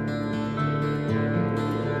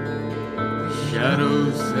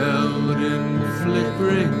 shadows held in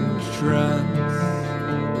flickering trance,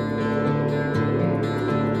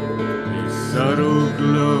 a subtle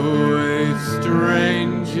glow, a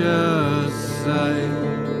stranger sight,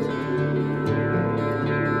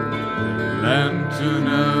 the lantern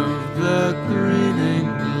of the greening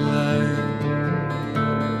light.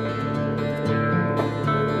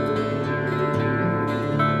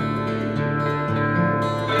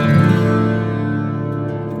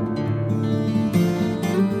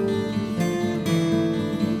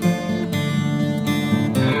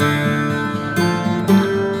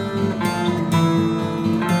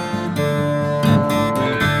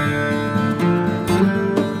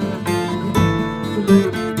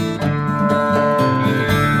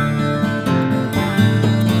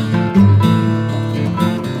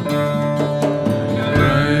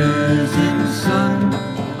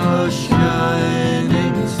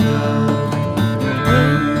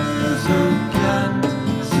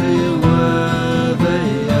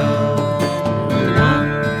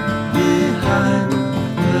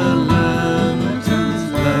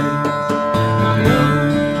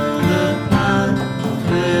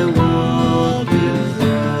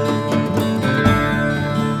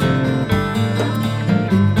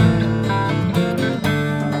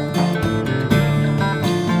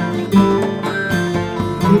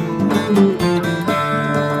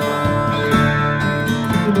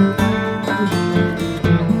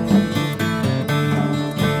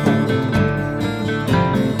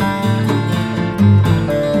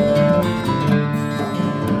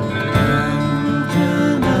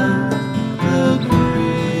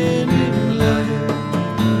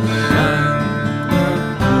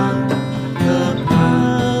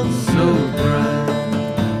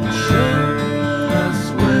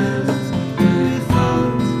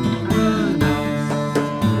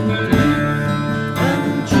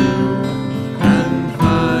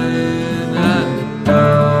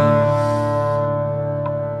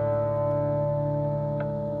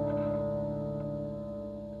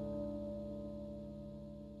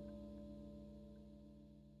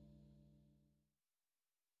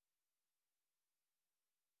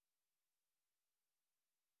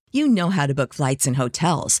 You know how to book flights and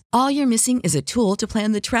hotels. All you're missing is a tool to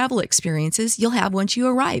plan the travel experiences you'll have once you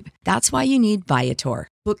arrive. That's why you need Viator.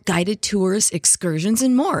 Book guided tours, excursions,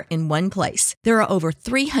 and more in one place. There are over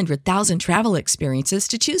 300,000 travel experiences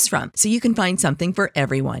to choose from, so you can find something for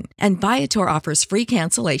everyone. And Viator offers free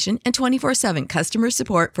cancellation and 24/7 customer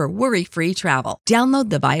support for worry-free travel.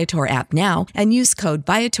 Download the Viator app now and use code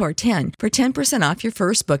Viator10 for 10% off your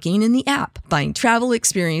first booking in the app. Find travel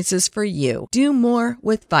experiences for you. Do more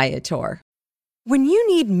with Viator. When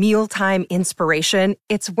you need mealtime inspiration,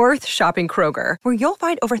 it's worth shopping Kroger, where you'll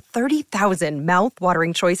find over 30,000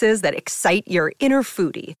 mouth-watering choices that excite your inner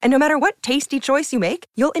foodie. And no matter what tasty choice you make,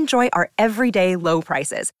 you'll enjoy our everyday low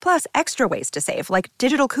prices, plus extra ways to save, like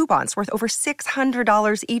digital coupons worth over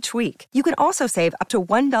 $600 each week. You can also save up to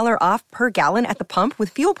 $1 off per gallon at the pump with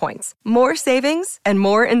fuel points. More savings and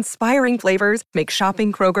more inspiring flavors make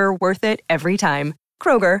shopping Kroger worth it every time.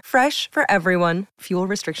 Kroger, fresh for everyone. Fuel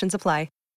restrictions apply.